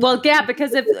 Right. Well, yeah,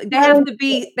 because if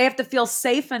they have to feel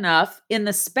safe enough in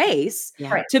the space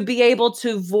to be able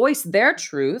to voice their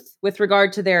truth with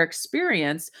regard to their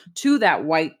experience to that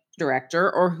white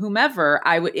director or whomever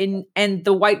and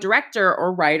the white director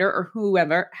or writer or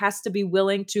whoever has to be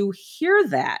willing to hear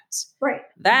that. Right.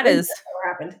 That is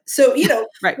what happened. So,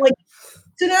 right.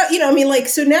 So now,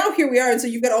 so now here we are. And so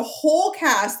you've got a whole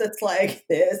cast that's like,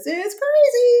 this is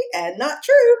crazy and not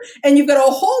true. And you've got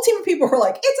a whole team of people who are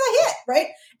like, it's a hit, right?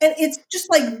 And it's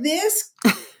just like this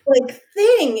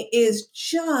thing is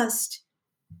just,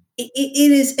 it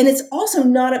is, and it's also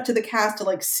not up to the cast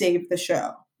to save the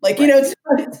show.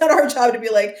 It's not our job to be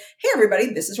like, hey,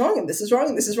 everybody, this is wrong and this is wrong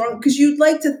and this is wrong. Because you'd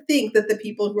like to think that the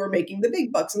people who are making the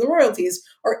big bucks and the royalties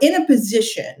are in a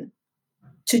position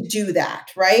to do that,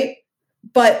 right?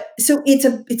 But so it's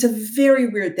a very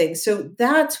weird thing. So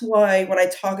that's why when I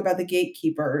talk about the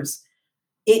gatekeepers,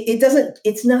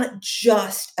 it's not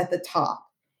just at the top.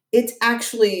 It's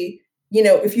actually,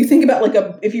 if you think about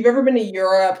if you've ever been to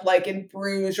Europe, like in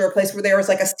Bruges or a place where there was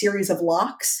a series of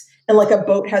locks and a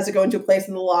boat has to go into a place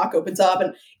and the lock opens up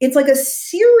and it's like a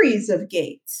series of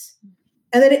gates.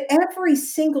 And then at every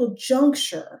single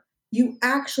juncture, you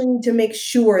actually need to make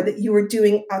sure that you are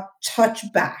doing a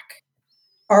touchback.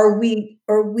 Are we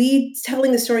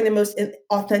telling the story in the most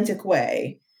authentic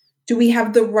way? Do we have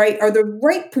are the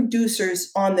right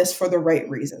producers on this for the right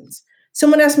reasons?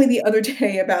 Someone asked me the other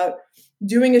day about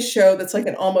doing a show that's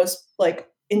an almost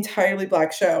entirely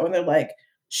Black show. And they're like,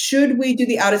 should we do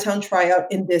the out-of-town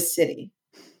tryout in this city?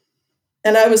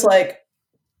 And I was like,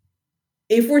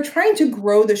 if we're trying to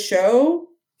grow the show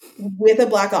with a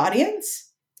Black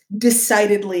audience,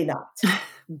 decidedly not.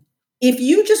 If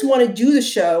you just want to do the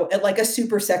show at a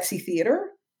super sexy theater,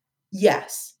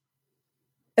 yes.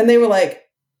 And they were like,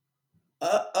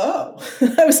 oh.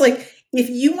 I was like, if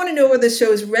you want to know where the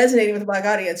show is resonating with a Black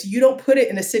audience, you don't put it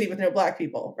in a city with no Black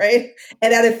people, right?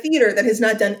 And at a theater that has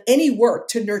not done any work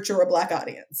to nurture a Black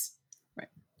audience. Right.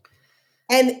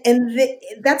 And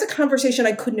that's a conversation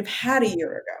I couldn't have had a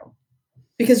year ago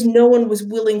because no one was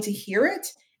willing to hear it.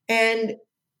 And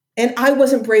I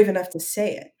wasn't brave enough to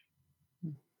say it.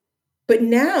 But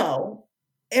now,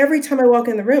 every time I walk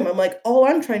in the room, I'm like, all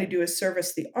I'm trying to do is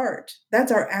service the art.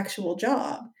 That's our actual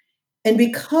job. And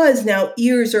because now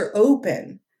ears are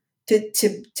open to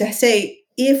say,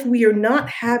 if we are not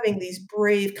having these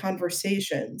brave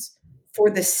conversations for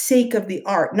the sake of the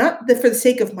art, not for the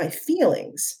sake of my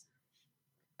feelings,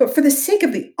 but for the sake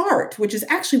of the art, which is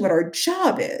actually what our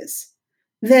job is,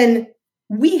 then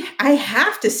I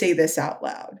have to say this out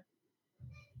loud.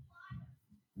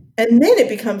 And then it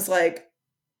becomes like,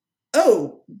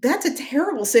 oh, that's a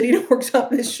terrible city to workshop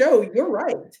this show. You're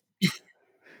right.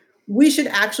 We should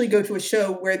actually go to a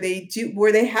show where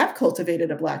they have cultivated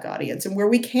a Black audience and where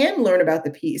we can learn about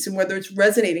the piece and whether it's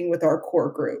resonating with our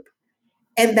core group.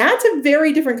 And that's a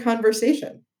very different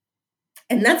conversation.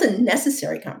 And that's a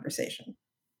necessary conversation.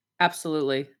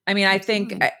 Absolutely. I mean, I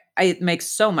think it makes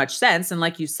so much sense. And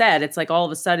like you said, it's like all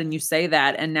of a sudden you say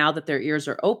that, and now that their ears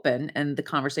are open and the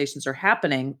conversations are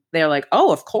happening, they're like,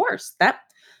 oh, of course,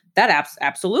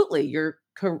 absolutely.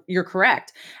 You're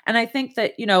correct. And I think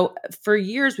that, for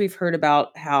years we've heard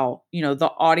about how,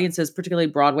 the audiences, particularly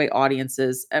Broadway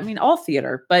audiences, I mean, all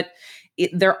theater, but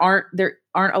there aren't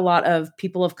a lot of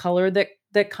people of color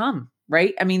that come,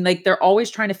 right? I mean, they're always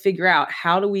trying to figure out,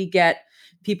 how do we get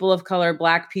people of color,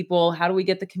 Black people, how do we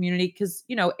get the community? Because,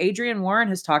 Adrienne Warren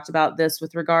has talked about this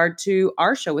with regard to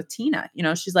our show with Tina.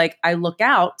 She's like, I look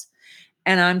out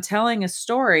and I'm telling a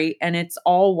story and it's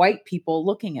all white people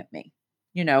looking at me,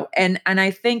 and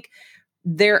I think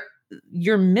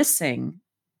you're missing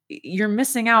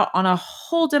out on a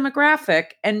whole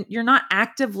demographic, and you're not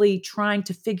actively trying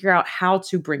to figure out how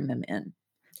to bring them in.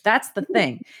 That's the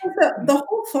thing. The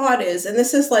whole thought is, and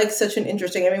this is such an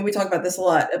interesting, I mean, we talk about this a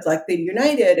lot of Black Theater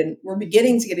United, and we're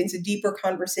beginning to get into deeper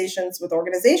conversations with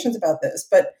organizations about this.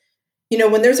 But,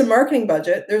 when there's a marketing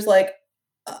budget, there's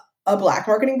a Black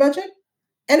marketing budget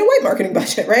and a white marketing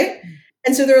budget, right?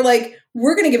 And so they're like,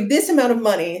 we're going to give this amount of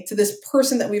money to this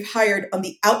person that we've hired on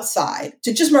the outside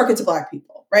to just market to Black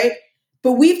people, right?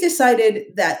 But we've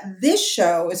decided that this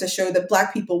show is a show that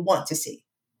Black people want to see.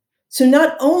 So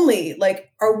not only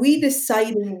like are we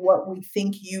deciding what we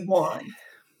think you want,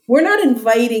 we're not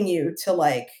inviting you to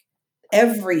like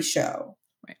every show.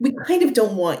 Right. We kind of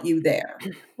don't want you there,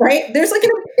 right? There's like an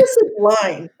implicit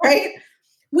line, right?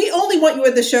 We only want you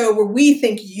at the show where we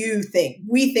think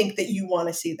that you want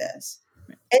to see this.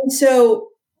 And so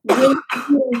when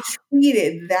you're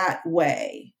treated that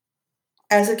way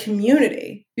as a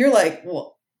community, you're like,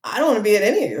 well, I don't want to be at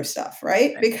any of your stuff,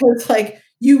 right? Because like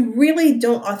you really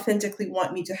don't authentically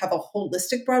want me to have a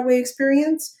holistic Broadway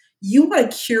experience. You want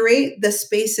to curate the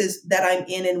spaces that I'm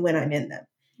in and when I'm in them.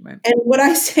 Right. And what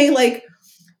I say, like,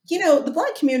 you know, the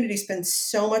Black community spends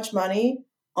so much money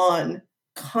on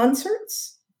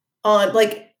concerts, on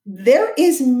like, there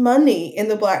is money in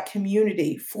the Black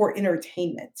community for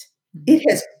entertainment. It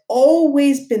has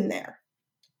always been there.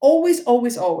 Always,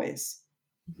 always, always.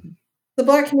 The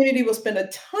Black community will spend a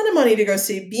ton of money to go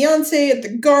see Beyonce at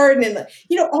the Garden and,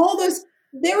 you know, all those.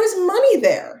 There is money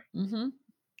there. Mm-hmm.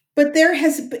 But there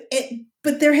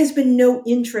has been no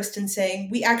interest in saying,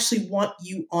 we actually want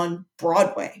you on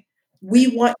Broadway.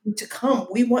 We want you to come.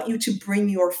 We want you to bring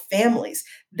your families.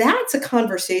 That's a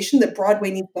conversation that Broadway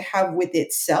needs to have with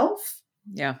itself.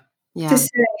 Yeah. To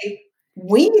say,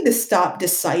 we need to stop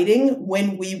deciding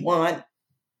when we want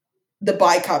the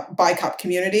BIPOC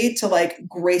community to like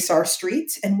grace our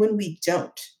streets and when we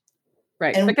don't.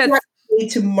 Right. And because we need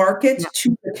to market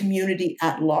to the community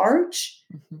at large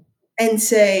and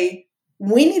say,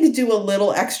 we need to do a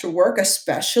little extra work,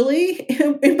 especially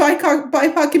in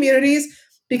BIPOC communities,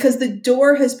 because the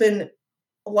door has been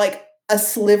like a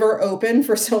sliver open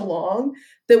for so long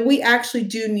that we actually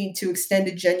do need to extend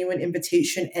a genuine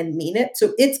invitation and mean it.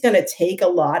 So it's going to take a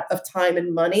lot of time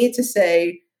and money to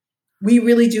say, we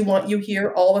really do want you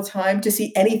here all the time to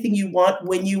see anything you want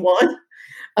when you want.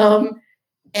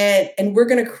 And we're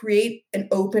going to create an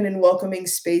open and welcoming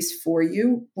space for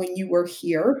you when you are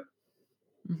here.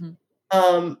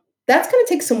 Mm-hmm. That's going to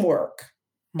take some work.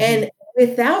 And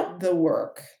without the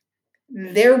work,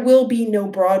 there will be no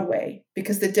Broadway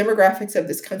because the demographics of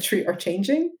this country are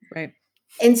changing. Right.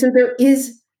 And so there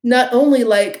is not only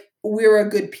like we're a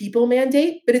good people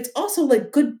mandate, but it's also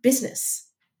like good business.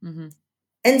 Mm-hmm.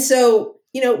 And so,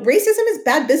 you know, racism is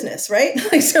bad business, right?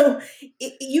 Like, so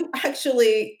you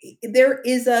actually, there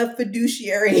is a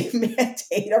fiduciary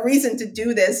mandate, a reason to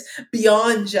do this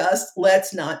beyond just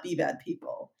let's not be bad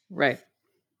people. Right.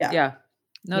 Yeah. Yeah.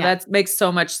 No, that makes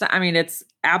so much sense. I mean, it's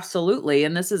absolutely.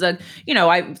 And this is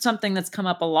something that's come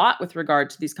up a lot with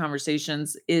regard to these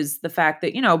conversations is the fact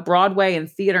that, you know, Broadway and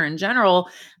theater in general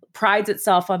prides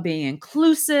itself on being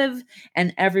inclusive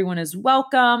and everyone is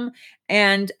welcome.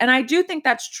 And I do think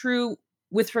that's true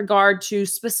with regard to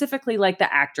specifically like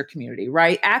the actor community,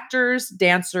 right? Actors,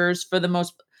 dancers, for the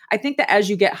most, I think that as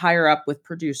you get higher up with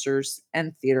producers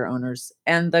and theater owners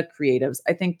and the creatives,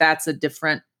 I think that's a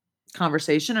different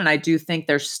conversation. And I do think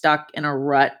they're stuck in a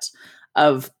rut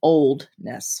of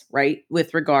oldness, right?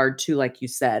 With regard to, like you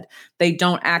said, they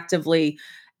don't actively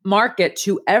market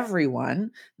to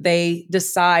everyone. They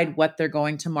decide what they're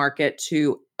going to market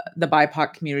to the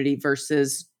BIPOC community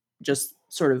versus just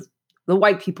sort of the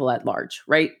white people at large,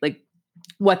 right? Like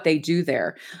what they do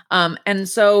there. And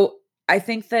so I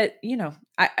think that, you know,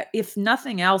 if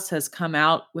nothing else has come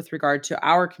out with regard to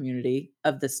our community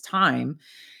of this time,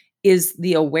 is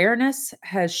the awareness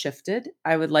has shifted,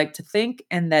 I would like to think,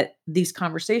 and that these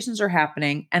conversations are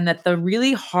happening and that the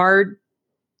really hard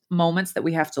moments that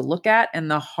we have to look at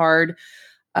and the hard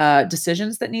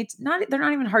decisions that they're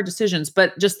not even hard decisions,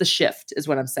 but just the shift is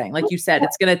what I'm saying. Like you said,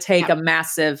 it's going to take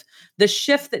the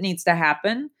shift that needs to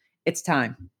happen. It's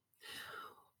time.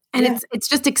 And it's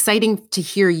just exciting to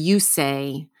hear you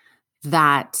say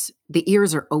that the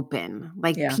ears are open.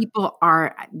 Like people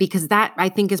are, because that I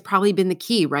think has probably been the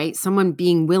key, right? Someone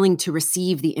being willing to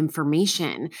receive the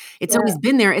information. It's always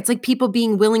been there. It's like people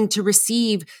being willing to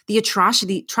receive the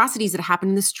atrocities that happen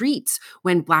in the streets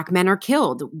when Black men are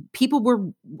killed. People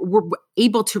were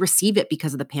able to receive it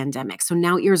because of the pandemic. So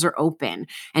now ears are open.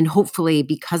 And hopefully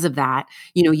because of that,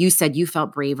 you know, you said you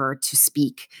felt braver to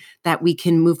speak, that we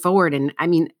can move forward. And I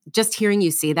mean, just hearing you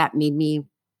say that made me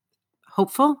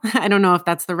hopeful. I don't know if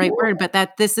that's the right word, but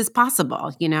that this is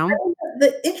possible, you know?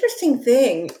 The interesting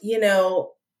thing, you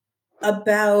know,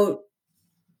 about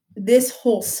this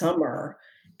whole summer,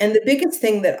 and the biggest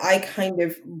thing that I kind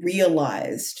of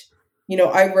realized, you know,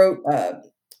 I wrote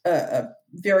a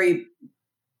very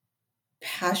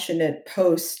passionate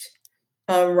post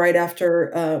right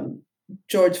after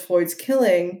George Floyd's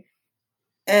killing.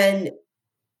 And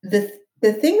the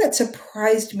thing that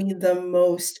surprised me the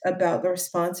most about the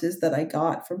responses that I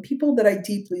got from people that I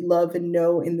deeply love and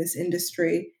know in this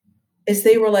industry is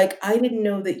they were like, I didn't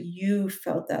know that you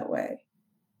felt that way.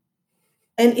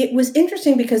 And it was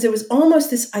interesting because it was almost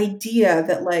this idea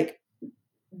that like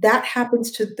that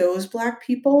happens to those Black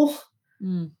people,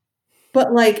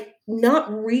 but like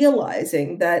not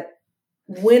realizing that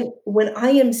when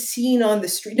I am seen on the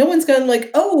street, no one's gonna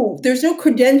like, oh, there's no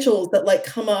credentials that like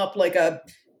come up like a,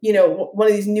 one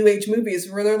of these new age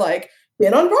movies where they're like,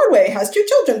 been on Broadway, has 2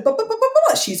 children, blah, blah, blah, blah,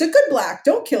 blah. She's a good Black,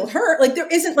 don't kill her. Like there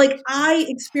isn't like, I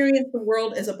experience the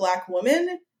world as a Black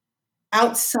woman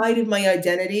outside of my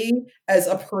identity as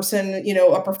a person,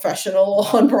 a professional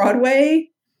on Broadway.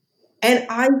 And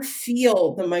I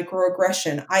feel the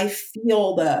microaggression. I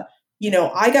feel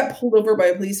I got pulled over by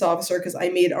a police officer because I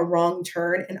made a wrong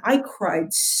turn and I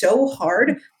cried so hard,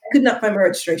 I could not find my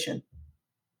registration.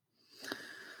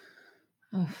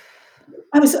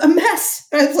 I was a mess.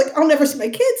 I was like, I'll never see my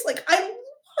kids. Like I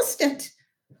lost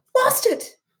it.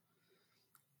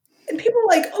 And people are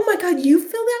like, oh my God, you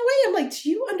feel that way? I'm like, do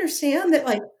you understand that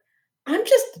like, I'm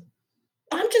just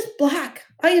Black.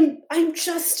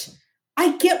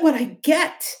 I get what I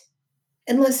get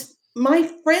unless my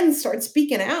friends start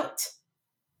speaking out.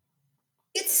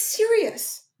 It's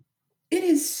serious. It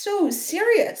is so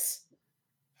serious.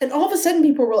 And all of a sudden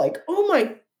people were like, oh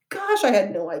my gosh, I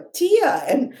had no idea.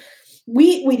 And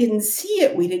we didn't see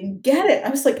it. We didn't get it. I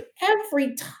was like,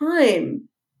 every time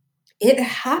it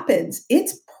happens,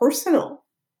 it's personal.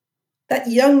 That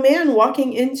young man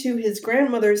walking into his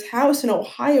grandmother's house in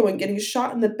Ohio and getting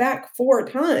shot in the back 4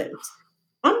 times.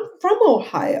 I'm from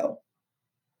Ohio.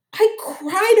 I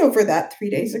cried over that 3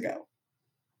 days ago.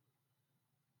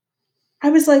 I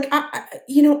was like, I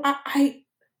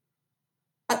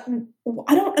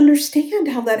don't understand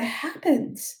how that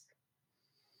happens.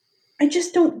 I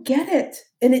just don't get it.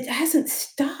 And it hasn't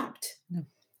stopped.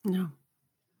 No.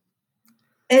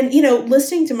 And,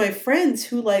 listening to my friends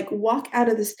who like walk out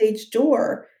of the stage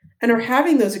door and are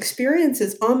having those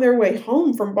experiences on their way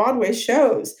home from Broadway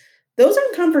shows, those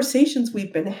are conversations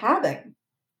we've been having.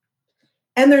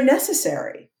 And they're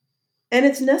necessary. And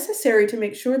it's necessary to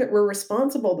make sure that we're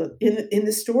responsible in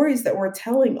the stories that we're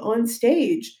telling on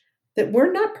stage, that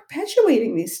we're not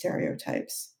perpetuating these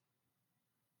stereotypes.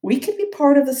 We can be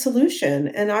part of the solution.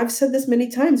 And I've said this many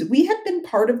times, we have been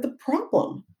part of the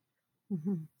problem.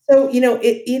 Mm-hmm. So,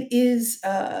 it is,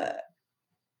 I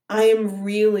am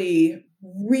really,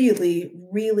 really,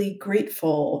 really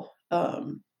grateful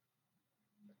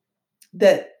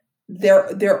that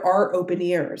there are open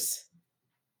ears.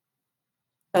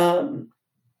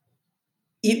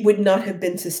 It would not have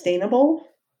been sustainable.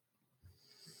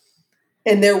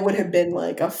 And there would have been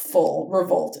like a full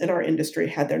revolt in our industry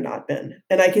had there not been.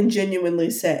 And I can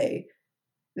genuinely say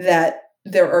that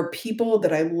there are people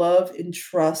that I love and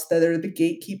trust that are the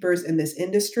gatekeepers in this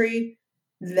industry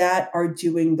that are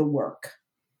doing the work.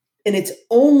 And it's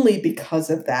only because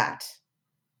of that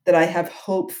I have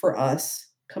hope for us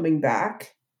coming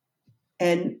back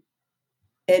and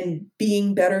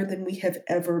being better than we have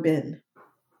ever been.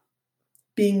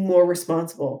 Being more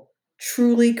responsible,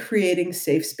 truly creating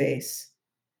safe space.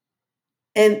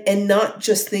 And not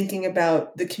just thinking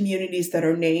about the communities that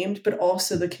are named, but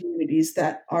also the communities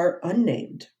that are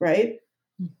unnamed, right?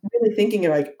 Really thinking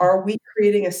like, are we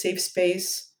creating a safe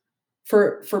space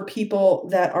for people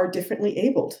that are differently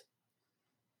abled?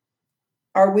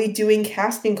 Are we doing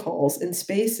casting calls in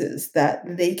spaces that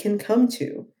they can come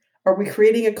to? Are we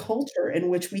creating a culture in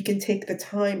which we can take the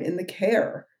time and the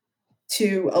care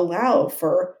to allow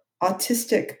for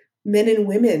autistic men and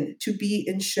women to be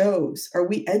in shows? Are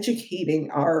we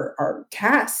educating our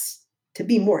casts to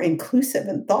be more inclusive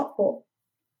and thoughtful?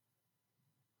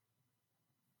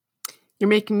 You're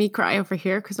making me cry over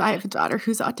here because I have a daughter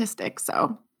who's autistic.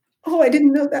 So, oh, I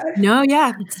didn't know that. No,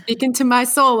 yeah, speaking to my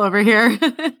soul over here.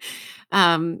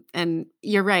 And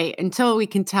you're right. Until we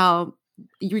can tell,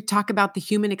 you talk about the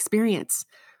human experience.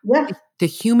 Yeah, the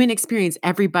human experience.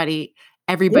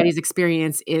 Everybody's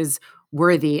experience is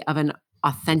worthy of an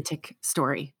authentic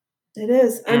story. It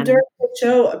is. I'm doing a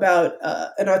show about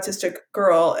an autistic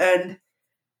girl, and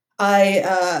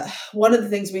one of the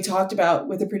things we talked about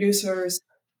with the producers,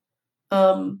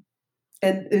 and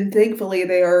thankfully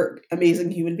they are amazing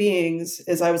human beings,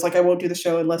 is I was like, I won't do the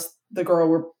show unless the girl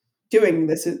we're doing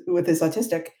this with is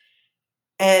autistic.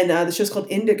 And the show's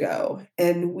called Indigo,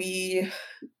 and we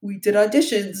did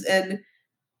auditions, and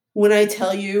when I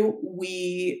tell you,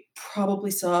 we probably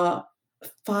saw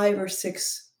 5 or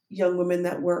 6 young women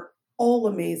that were all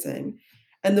amazing.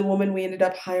 And the woman we ended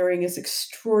up hiring is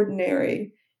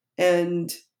extraordinary.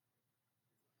 And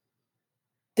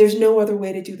there's no other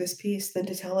way to do this piece than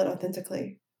to tell it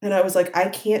authentically. And I was like, I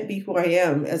can't be who I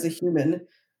am as a human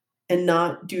and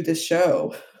not do this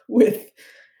show with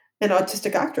an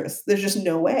autistic actress. There's just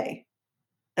no way.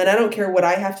 And I don't care what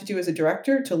I have to do as a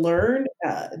director to learn.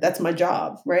 That's my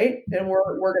job, right? And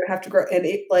we're gonna have to grow. And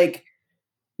it like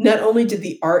not only did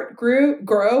the art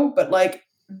grow, but like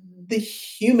the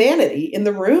humanity in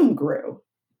the room grew.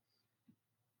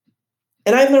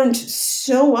 And I learned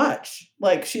so much.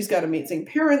 Like she's got amazing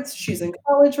parents. She's in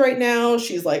college right now.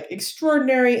 She's like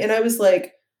extraordinary. And I was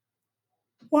like,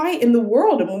 why in the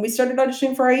world? And when we started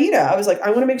auditioning for Aida, I was like,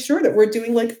 I want to make sure that we're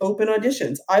doing like open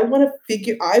auditions. I want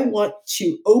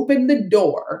to open the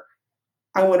door.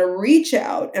 I want to reach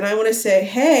out and I want to say,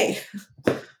 hey,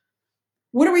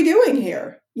 what are we doing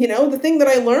here? You know, the thing that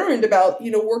I learned about, you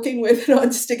know, working with an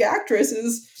autistic actress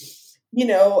is, you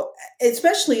know,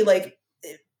 especially like,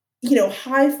 you know,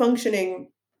 high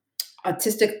functioning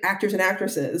autistic actors and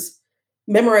actresses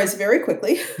memorize very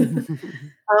quickly.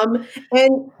 And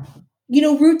you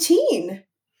know, routine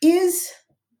is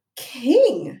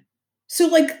king. So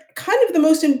like kind of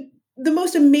the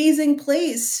most amazing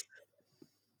place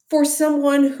for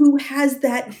someone who has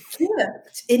that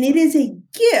gift, and it is a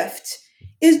gift,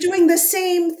 is doing the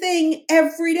same thing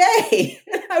every day.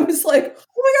 And I was like, oh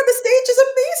my God, the stage is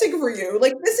amazing for you.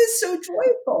 Like, this is so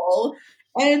joyful.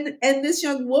 And this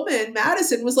young woman,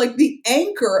 Madison, was like the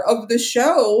anchor of the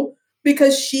show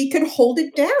because she could hold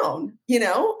it down, you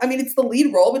know? I mean, it's the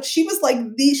lead role, but she was like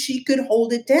she could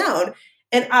hold it down.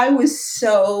 And I was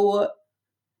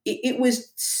it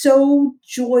was so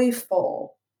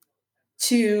joyful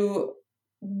to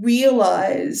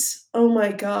realize, oh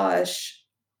my gosh,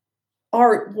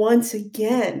 art once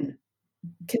again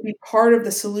can be part of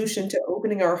the solution to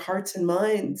opening our hearts and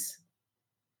minds.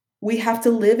 We have to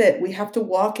live it. We have to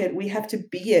walk it. We have to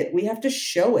be it. We have to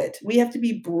show it. We have to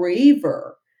be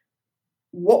braver.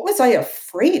 What was I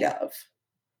afraid of?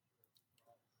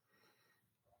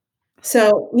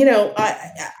 So, you know,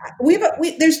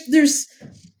 this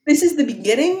is the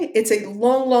beginning. It's a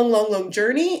long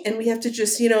journey. And we have to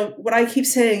just, you know, what I keep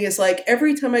saying is like,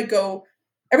 every time I go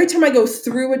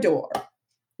through a door,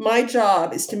 my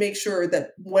job is to make sure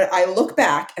that when I look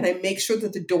back and I make sure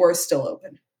that the door is still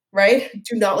open, right?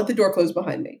 Do not let the door close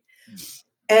behind me.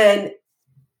 And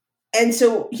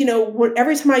so, you know,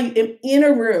 every time I am in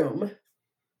a room,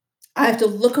 I have to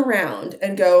look around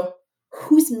and go,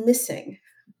 who's missing?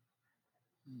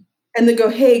 And then go,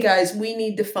 hey guys, we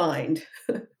need to find,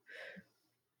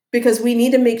 because we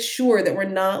need to make sure that we're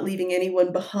not leaving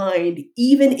anyone behind,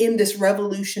 even in this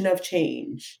revolution of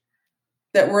change,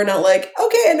 that we're not like,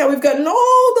 okay, and now we've gotten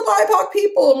all the BIPOC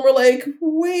people. And we're like,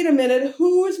 wait a minute,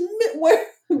 who's, where,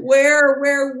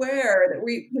 that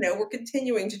we, you know, we're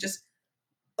continuing to just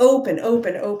open.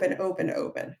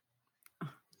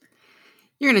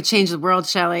 You're going to change the world,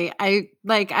 Shelley.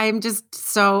 I'm just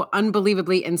so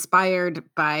unbelievably inspired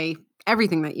by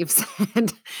everything that you've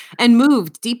said and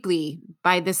moved deeply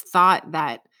by this thought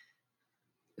that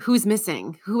who's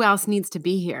missing? Who else needs to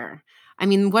be here? I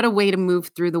mean, what a way to move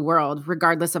through the world,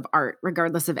 regardless of art,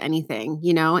 regardless of anything,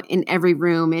 you know, in every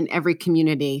room, in every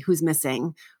community, who's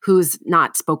missing, who's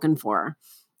not spoken for,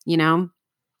 you know?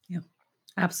 Yeah,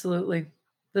 absolutely.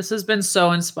 This has been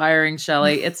so inspiring,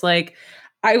 Shelley. It's like,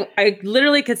 I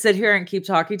literally could sit here and keep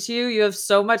talking to you. You have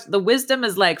so much, the wisdom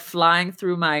is like flying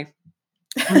through my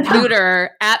computer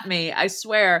at me. I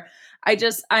swear.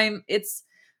 It's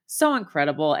so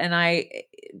incredible. And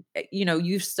you know,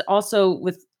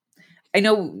 I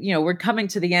know, you know, we're coming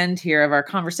to the end here of our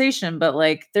conversation, but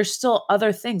like, there's still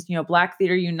other things, you know, Black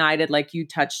Theater United, like you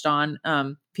touched on,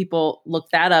 people look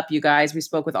that up, you guys. We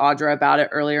spoke with Audra about it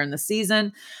earlier in the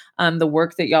season. The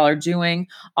work that y'all are doing.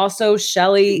 Also,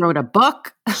 Shelley wrote a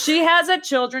book. She has a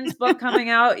children's book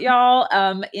coming out, y'all,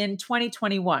 in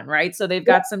 2021, right? So they've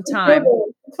got some time.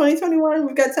 2021,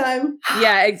 we've got time.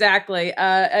 Yeah, exactly.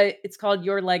 It's called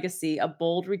Your Legacy, A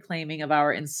Bold Reclaiming of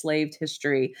Our Enslaved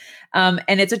History. And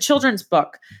it's a children's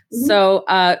book. Mm-hmm. So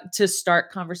to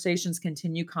start conversations,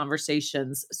 continue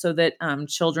conversations so that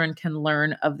children can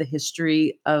learn of the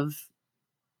history of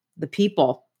the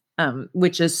people.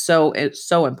 Which is so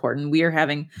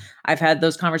important. I've had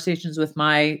those conversations with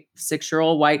my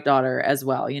 6-year-old white daughter as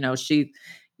well. You know,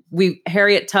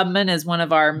 Harriet Tubman is one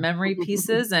of our memory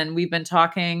pieces, and we've been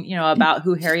talking, you know, about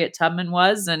who Harriet Tubman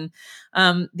was. And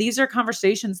these are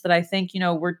conversations that I think, you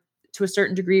know, we're to a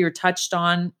certain degree are touched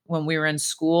on when we were in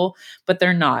school, but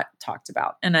they're not talked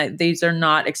about. And these are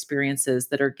not experiences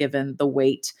that are given the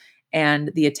weight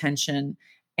and the attention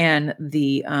and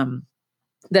the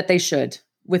that they should,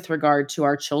 with regard to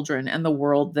our children and the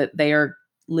world that they are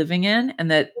living in,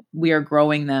 and that we are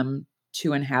growing them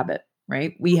to inhabit,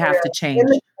 right? We have to change. And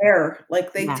the care.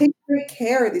 Like they take great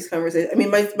care of these conversations. I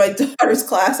mean, my daughter's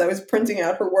class, I was printing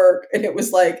out her work and it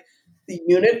was like the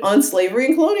unit on slavery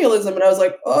and colonialism. And I was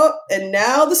like, oh, and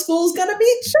now the school's going to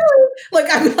be chilly. Like,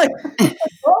 I'm like,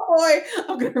 oh boy,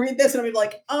 I'm going to read this. And I'm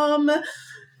like,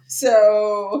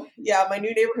 so yeah, my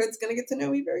new neighborhood's going to get to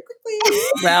know me very quickly.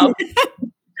 Well,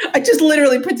 I just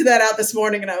literally printed that out this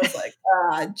morning and I was like,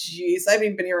 geez, I haven't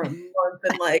even been here a month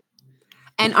and like.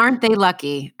 And aren't they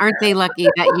lucky? Aren't they lucky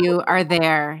that you are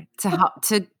there to help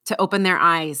to open their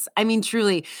eyes? I mean,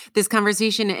 truly, this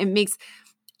conversation, it makes,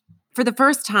 for the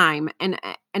first time, and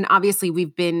obviously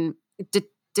we've been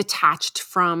detached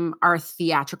from our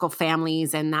theatrical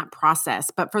families and that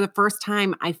process, but for the first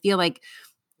time, I feel like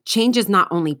change is not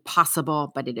only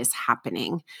possible, but it is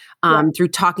happening through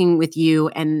talking with you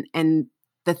and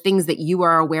the things that you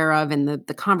are aware of and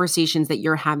the conversations that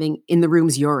you're having in the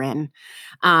rooms you're in.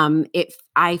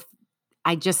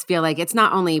 I just feel like it's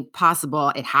not only possible,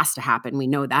 it has to happen. We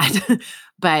know that,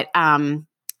 but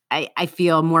I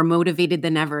feel more motivated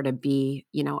than ever to be,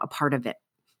 a part of it.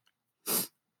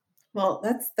 Well,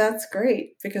 that's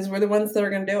great because we're the ones that are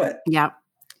going to do it. Yeah.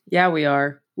 Yeah, we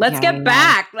are. Let's get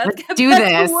back. Let's do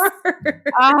this.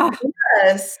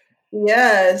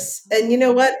 Yes. And you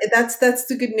know what? That's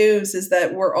the good news is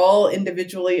that we're all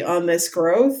individually on this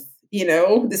growth,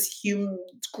 this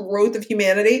growth of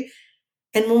humanity.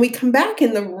 And when we come back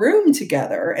in the room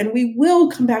together, and we will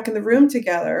come back in the room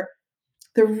together,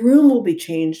 the room will be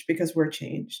changed because we're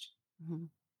changed. Mm-hmm.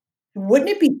 Wouldn't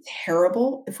it be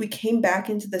terrible if we came back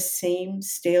into the same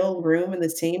stale room in the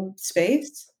same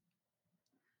space?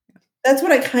 That's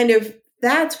what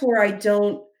that's where I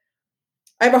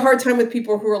have a hard time with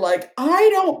people who are like,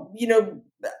 I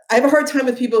have a hard time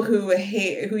with people who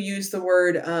use the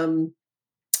word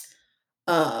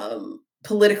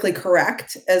politically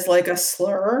correct as like a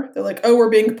slur. They're like, oh, we're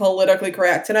being politically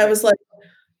correct. And I was like,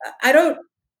 I don't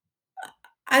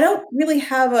really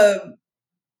have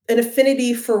an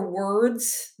affinity for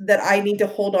words that I need to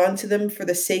hold on to them for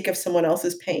the sake of someone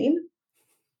else's pain.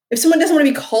 If someone doesn't want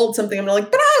to be called something, I'm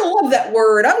like, but I love that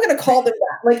word. I'm going to call them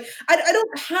that. Like, I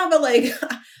don't have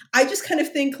I just kind of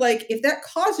think like, if that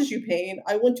causes you pain,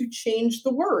 I want to change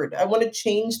the word. I want to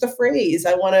change the phrase.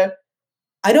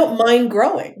 I don't mind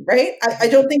growing, right? I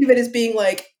don't think of it as being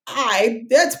like,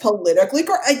 that's politically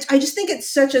correct. I just think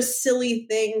it's such a silly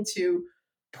thing to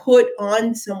put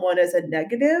on someone as a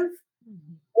negative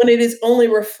when it is only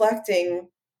reflecting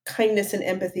kindness and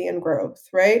empathy and growth,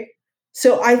 right?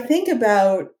 So I think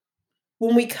about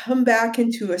when we come back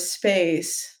into a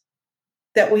space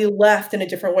that we left in a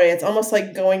different way, it's almost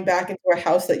like going back into a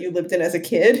house that you lived in as a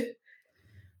kid.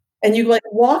 And you like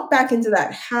walk back into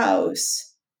that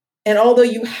house. And although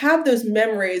you have those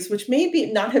memories, which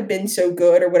maybe not have been so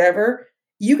good or whatever,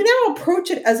 you can now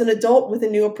approach it as an adult with a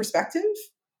newer perspective.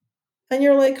 And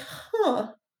you're like, I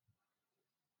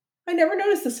never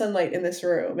noticed the sunlight in this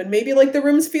room. And maybe like the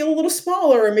rooms feel a little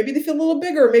smaller, or maybe they feel a little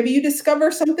bigger. Maybe you discover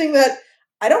something that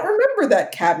I don't remember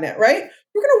that cabinet, right?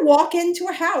 We're going to walk into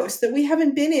a house that we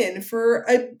haven't been in for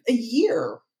a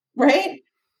year, right?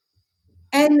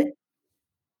 And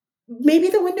maybe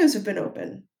the windows have been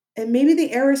open and maybe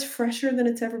the air is fresher than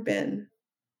it's ever been.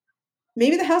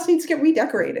 Maybe the house needs to get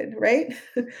redecorated, right?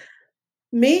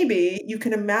 Maybe you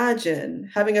can imagine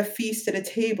having a feast at a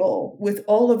table with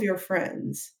all of your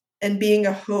friends and being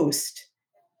a host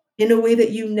in a way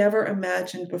that you never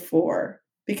imagined before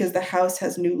because the house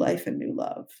has new life and new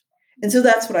love. And so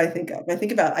that's what I think of. I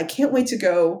think about, I can't wait to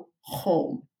go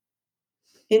home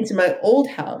into my old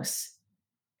house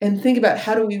and think about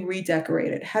how do we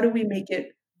redecorate it? How do we make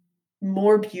it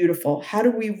more beautiful? How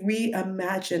do we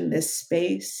reimagine this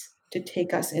space to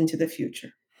take us into the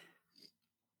future?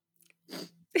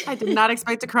 I did not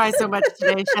expect to cry so much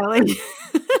today, Shelley.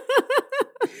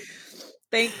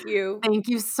 Thank you. Thank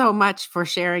you so much for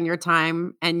sharing your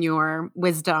time and your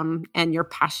wisdom and your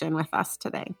passion with us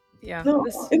today. Yeah. No,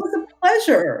 it was a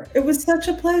pleasure. It was such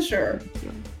a pleasure.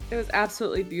 It was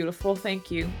absolutely beautiful.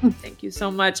 Thank you. Thank you so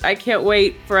much. I can't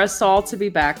wait for us all to be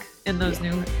back in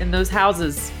those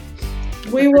houses.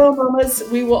 We will, mamas.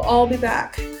 We will all be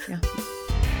back. Yeah.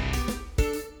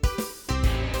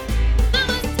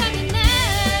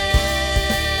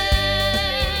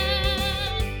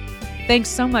 Thanks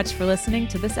so much for listening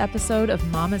to this episode of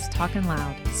Mama's Talkin'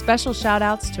 Loud. Special shout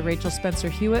outs to Rachel Spencer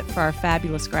Hewitt for our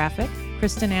fabulous graphic,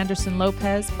 Kristen Anderson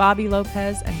Lopez, Bobby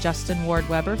Lopez, and Justin Ward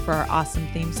Weber for our awesome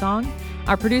theme song,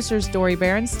 our producers Dori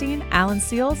Berenstein, Alan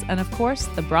Seals, and of course,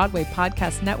 the Broadway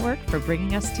Podcast Network for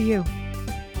bringing us to you.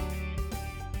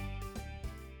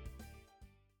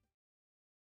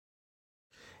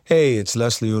 Hey, it's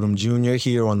Leslie Odom Jr.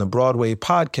 here on the Broadway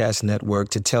Podcast Network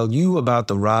to tell you about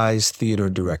the Rise Theater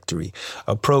Directory,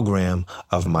 a program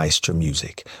of Maestro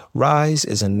Music. Rise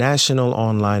is a national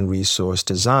online resource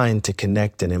designed to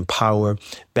connect and empower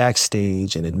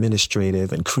backstage and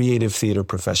administrative and creative theater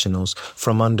professionals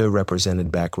from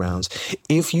underrepresented backgrounds.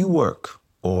 If you work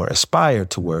or aspire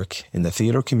to work in the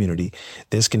theater community,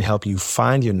 this can help you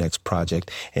find your next project.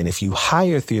 And if you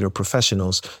hire theater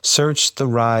professionals, search the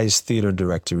Rise Theater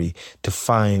Directory to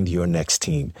find your next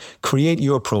team. Create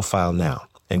your profile now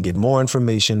and get more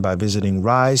information by visiting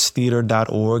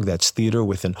risetheater.org. That's theater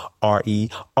with an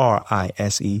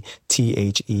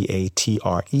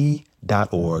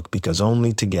RERISETHEATRE.org, because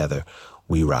only together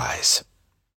we rise.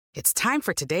 It's time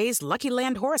for today's Lucky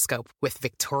Land horoscope with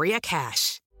Victoria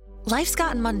Cash. Life's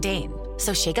gotten mundane,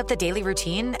 so shake up the daily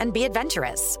routine and be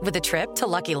adventurous with a trip to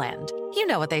Lucky Land. You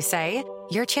know what they say,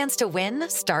 your chance to win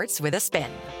starts with a spin.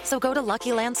 So go to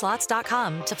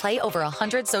LuckyLandSlots.com to play over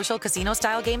 100 social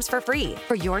casino-style games for free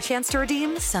for your chance to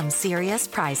redeem some serious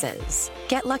prizes.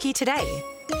 Get lucky today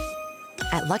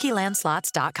at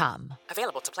LuckyLandSlots.com.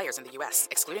 Available to players in the U.S.,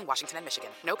 excluding Washington and Michigan.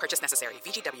 No purchase necessary.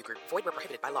 VGW Group. Void where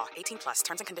prohibited by law. 18+.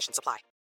 Terms and conditions apply.